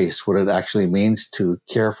in place, what it actually means to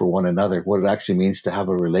care for one another, what it actually means to have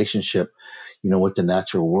a relationship, with the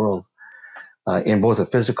natural world, in both a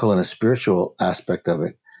physical and a spiritual aspect of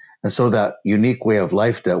it. And so that unique way of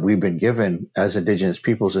life that we've been given as Indigenous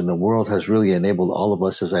peoples in the world has really enabled all of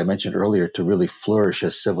us, as I mentioned earlier, to really flourish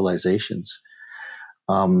as civilizations.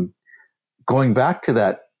 Going back to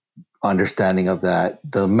that understanding of that,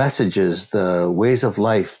 the messages, the ways of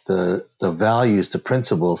life, the values, the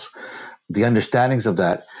principles, the understandings of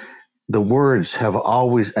that, the words have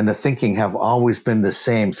always, and the thinking have always been the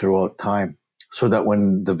same throughout time. So that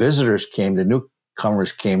when the visitors came, the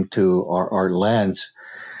newcomers came to our lands,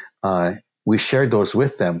 we shared those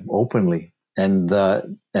with them openly. And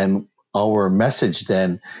our message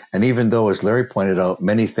then, and even though, as Larry pointed out,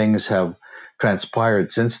 many things have transpired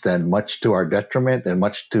since then, much to our detriment and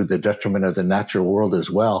much to the detriment of the natural world as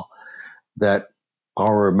well, that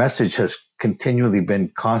our message has continually been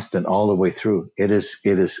constant all the way through. It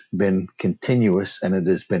has been continuous and it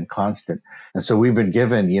has been constant. And so we've been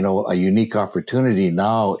given, a unique opportunity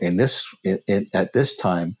now at this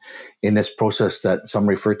time in this process that some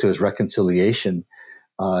refer to as reconciliation,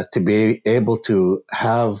 to be able to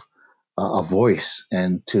have a voice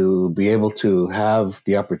and to be able to have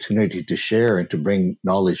the opportunity to share and to bring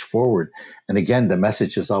knowledge forward. And again, the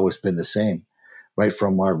message has always been the same, right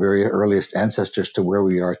from our very earliest ancestors to where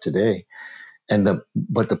we are today.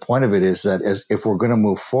 But the point of it is that if we're going to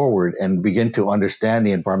move forward and begin to understand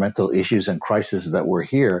the environmental issues and crises that we're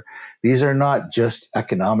here, these are not just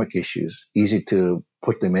economic issues, easy to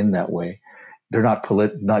put them in that way. They're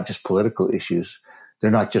not just political issues.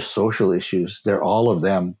 They're not just social issues. They're all of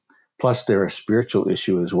them. Plus, they're a spiritual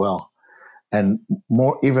issue as well. And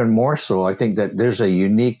even more so, I think that there's a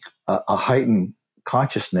unique, a heightened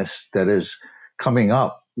consciousness that is coming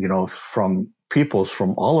up, from peoples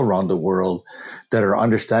from all around the world that are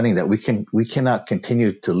understanding that we cannot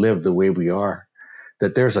continue to live the way we are,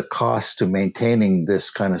 that there's a cost to maintaining this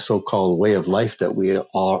kind of so-called way of life that we are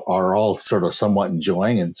all sort of somewhat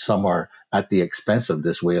enjoying, and some are at the expense of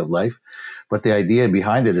this way of life. But the idea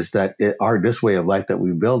behind it is that this way of life that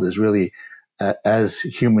we build is really, as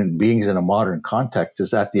human beings in a modern context,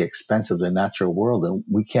 is at the expense of the natural world, and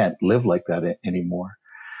we can't live like that anymore.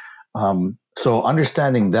 So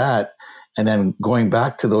understanding that, and then going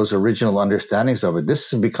back to those original understandings of it,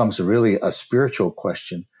 this becomes really a spiritual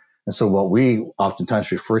question. And so what we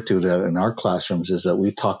oftentimes refer to that in our classrooms is that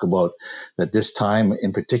we talk about that this time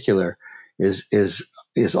in particular is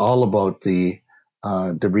all about the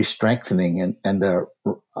re-strengthening and the,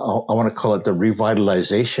 I want to call it the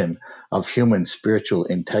revitalization of human spiritual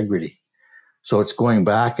integrity. So it's going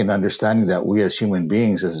back and understanding that we as human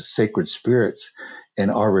beings, as sacred spirits, in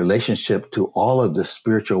our relationship to all of the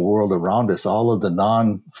spiritual world around us, all of the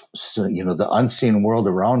the unseen world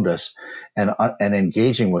around us, and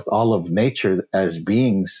engaging with all of nature as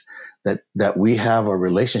beings, that we have a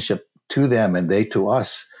relationship to them and they to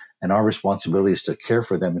us, and our responsibility is to care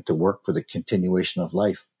for them and to work for the continuation of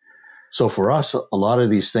life. So for us, a lot of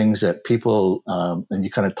these things that people, and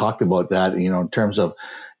you kind of talked about that, in terms of,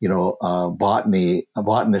 botany, a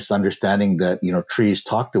botanist understanding that, trees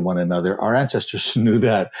talk to one another. Our ancestors knew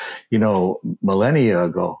that, millennia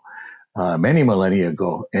ago, many millennia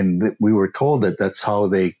ago. And we were told that that's how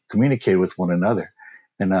they communicate with one another.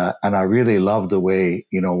 And I really love the way,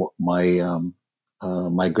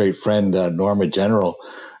 my great friend, Norma General,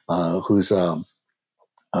 who's, a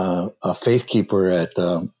faith keeper at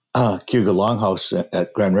Cuga Longhouse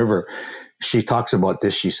at Grand River, she talks about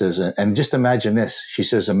this. She says, and just imagine this. She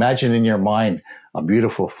says, imagine in your mind a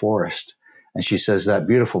beautiful forest. And she says that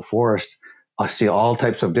beautiful forest, I see all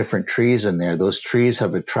types of different trees in there. Those trees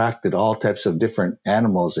have attracted all types of different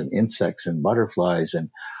animals and insects and butterflies, and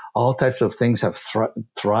all types of things have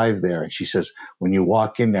thrived there. And she says, when you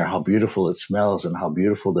walk in there, how beautiful it smells and how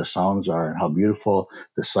beautiful the sounds are and how beautiful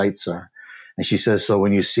the sights are. And she says, so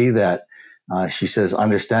when you see that, she says,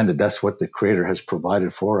 understand that that's what the Creator has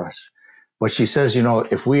provided for us. But she says,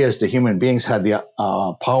 if we as the human beings had the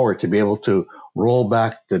power to be able to roll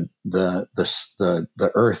back the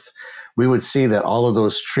earth, we would see that all of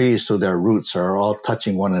those trees, through their roots, are all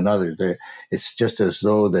touching one another. It's just as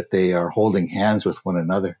though that they are holding hands with one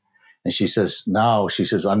another. And she says,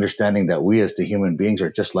 understanding that we as the human beings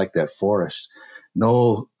are just like that forest.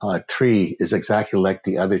 No tree is exactly like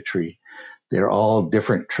the other tree. They're all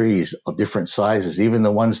different trees of different sizes. Even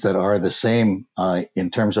the ones that are the same in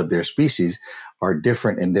terms of their species are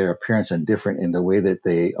different in their appearance and different in the way that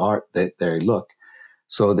they look.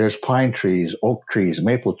 So there's pine trees, oak trees,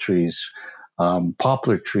 maple trees,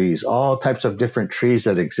 poplar trees, all types of different trees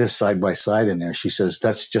that exist side by side in there. She says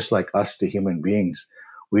that's just like us, the human beings.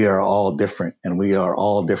 We are all different, and we are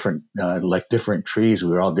all different, like different trees.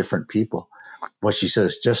 We're all different people. What she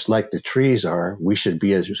says, just like the trees are, we should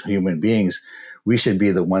be, as human beings, we should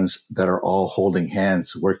be the ones that are all holding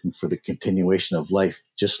hands, working for the continuation of life,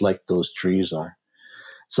 just like those trees are.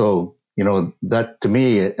 So, that to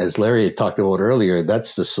me, as Larry had talked about earlier,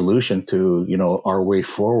 that's the solution to, our way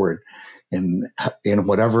forward in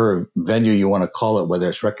whatever venue you want to call it, whether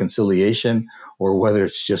it's reconciliation or whether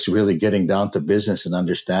it's just really getting down to business and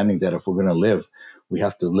understanding that if we're going to live, we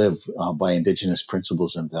have to live by Indigenous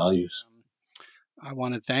principles and values. I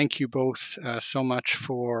want to thank you both so much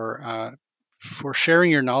for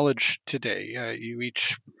sharing your knowledge today. You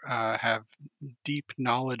each have deep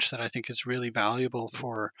knowledge that I think is really valuable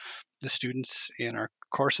for the students in our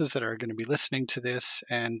courses that are going to be listening to this.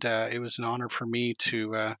 And it was an honor for me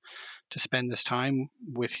to spend this time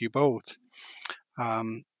with you both.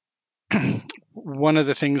 one of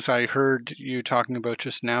the things I heard you talking about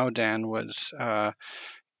just now, Dan, was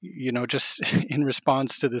just in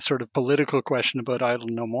response to this sort of political question about idle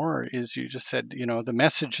no more, is you just said, the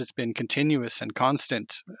message has been continuous and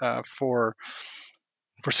constant for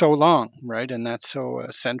so long, right? And that's so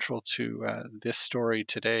central to this story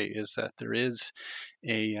today, is that there is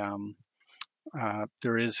a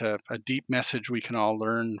deep message we can all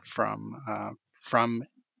learn from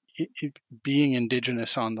being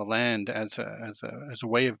Indigenous on the land as a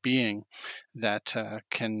way of being that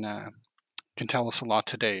can tell us a lot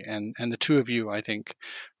today. And the two of you, I think,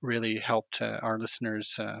 really helped our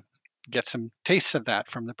listeners get some tastes of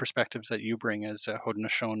that from the perspectives that you bring as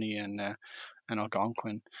Haudenosaunee and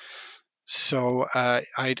Algonquin. So I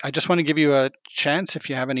just want to give you a chance if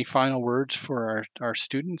you have any final words for our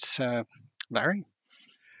students. Larry?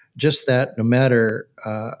 Just that no matter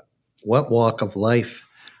what walk of life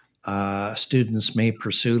students may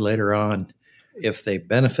pursue later on, if they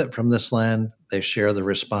benefit from this land, they share the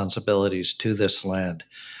responsibilities to this land.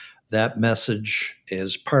 That message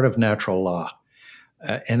is part of natural law.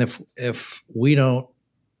 And if we don't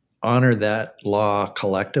honor that law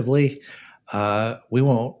collectively, we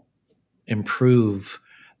won't improve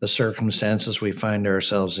the circumstances we find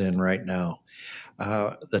ourselves in right now.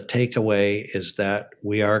 The takeaway is that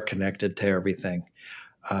we are connected to everything.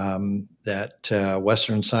 That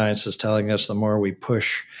Western science is telling us the more we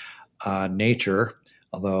push nature,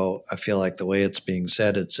 although I feel like the way it's being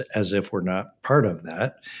said, it's as if we're not part of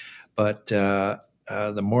that. But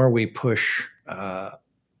the more we push the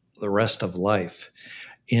rest of life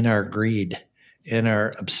in our greed, in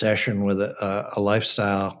our obsession with a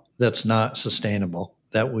lifestyle that's not sustainable,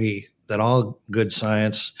 that all good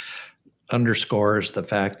science underscores the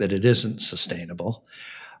fact that it isn't sustainable,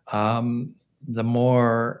 the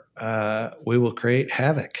more we will create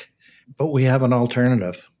havoc. But we have an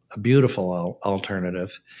alternative, a beautiful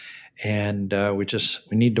alternative, and we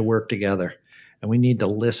need to work together, and we need to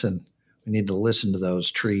listen. We need to listen to those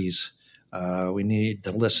trees. We need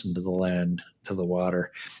to listen to the land, to the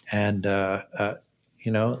water, and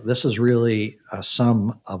this is really a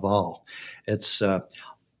sum of all. It's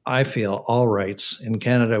I feel all rights. In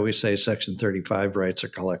Canada, we say Section 35 rights are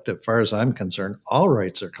collective. As far as I'm concerned, all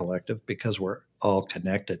rights are collective because we're all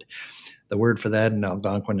connected. The word for that in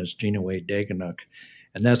Algonquin is Jinaway Daganuk,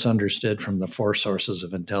 and that's understood from the four sources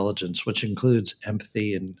of intelligence, which includes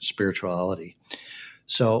empathy and spirituality.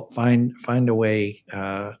 So find a way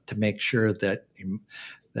to make sure that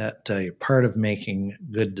you're part of making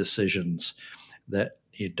good decisions, that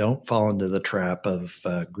you don't fall into the trap of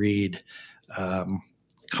greed,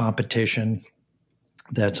 competition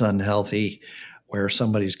that's unhealthy, where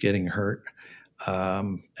somebody's getting hurt,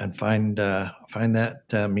 and find that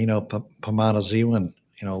Minobimaatisiiwin,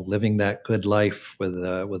 living that good life with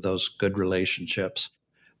those good relationships.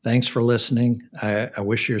 Thanks for listening. I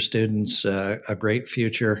wish your students a great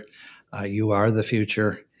future. You are the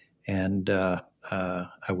future, and I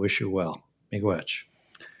wish you well. Miigwech.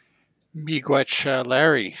 Miigwech,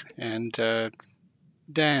 Larry. And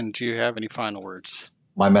Dan, do you have any final words?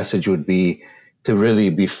 My message would be to really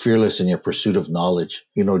be fearless in your pursuit of knowledge.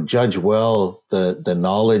 Judge well the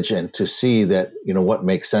knowledge, and to see that, what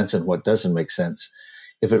makes sense and what doesn't make sense.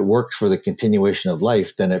 If it works for the continuation of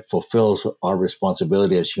life, then it fulfills our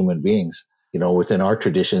responsibility as human beings. Within our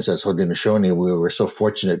traditions as Haudenosaunee, we were so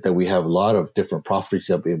fortunate that we have a lot of different prophecies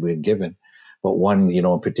that we've been given. But one,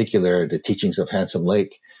 in particular, the teachings of Handsome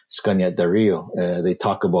Lake, Scanyat Dario, they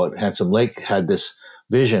talk about Handsome Lake had this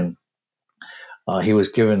vision. He was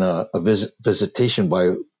given a visitation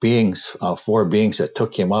by beings, four beings that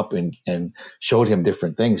took him up and showed him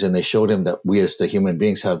different things. And they showed him that we as the human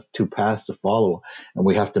beings have two paths to follow. And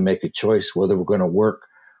we have to make a choice whether we're going to work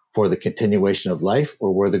for the continuation of life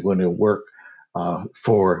or whether we're going to work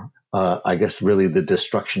for, really the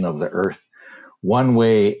destruction of the earth. One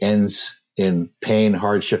way ends in pain,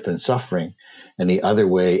 hardship, and suffering. And the other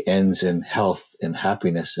way ends in health and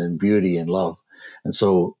happiness and beauty and love. And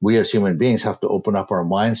so we as human beings have to open up our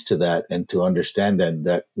minds to that and to understand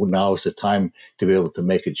that now is the time to be able to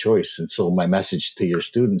make a choice. And so my message to your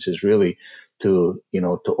students is really to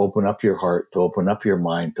open up your heart, to open up your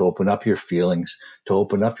mind, to open up your feelings, to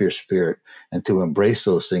open up your spirit, and to embrace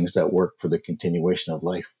those things that work for the continuation of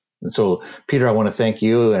life. And so, Peter, I want to thank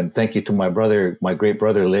you, and thank you to my great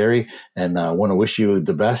brother, Larry, and I want to wish you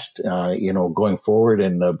the best, going forward,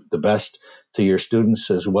 and the best to your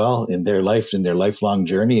students as well in their lifelong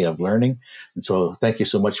journey of learning. And so thank you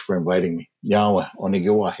so much for inviting me. Yawa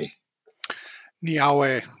Onigiwahi.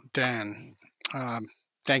 Niawe, Dan.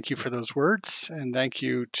 Thank you for those words, and thank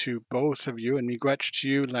you to both of you, and miigwech to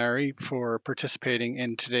you, Larry, for participating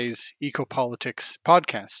in today's Ecopolitics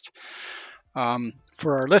podcast.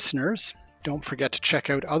 For our listeners, don't forget to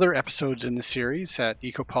check out other episodes in the series at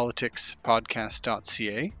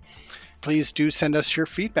ecopoliticspodcast.ca. Please do send us your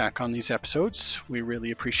feedback on these episodes. We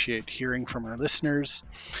really appreciate hearing from our listeners,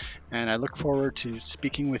 and I look forward to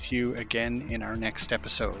speaking with you again in our next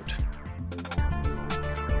episode.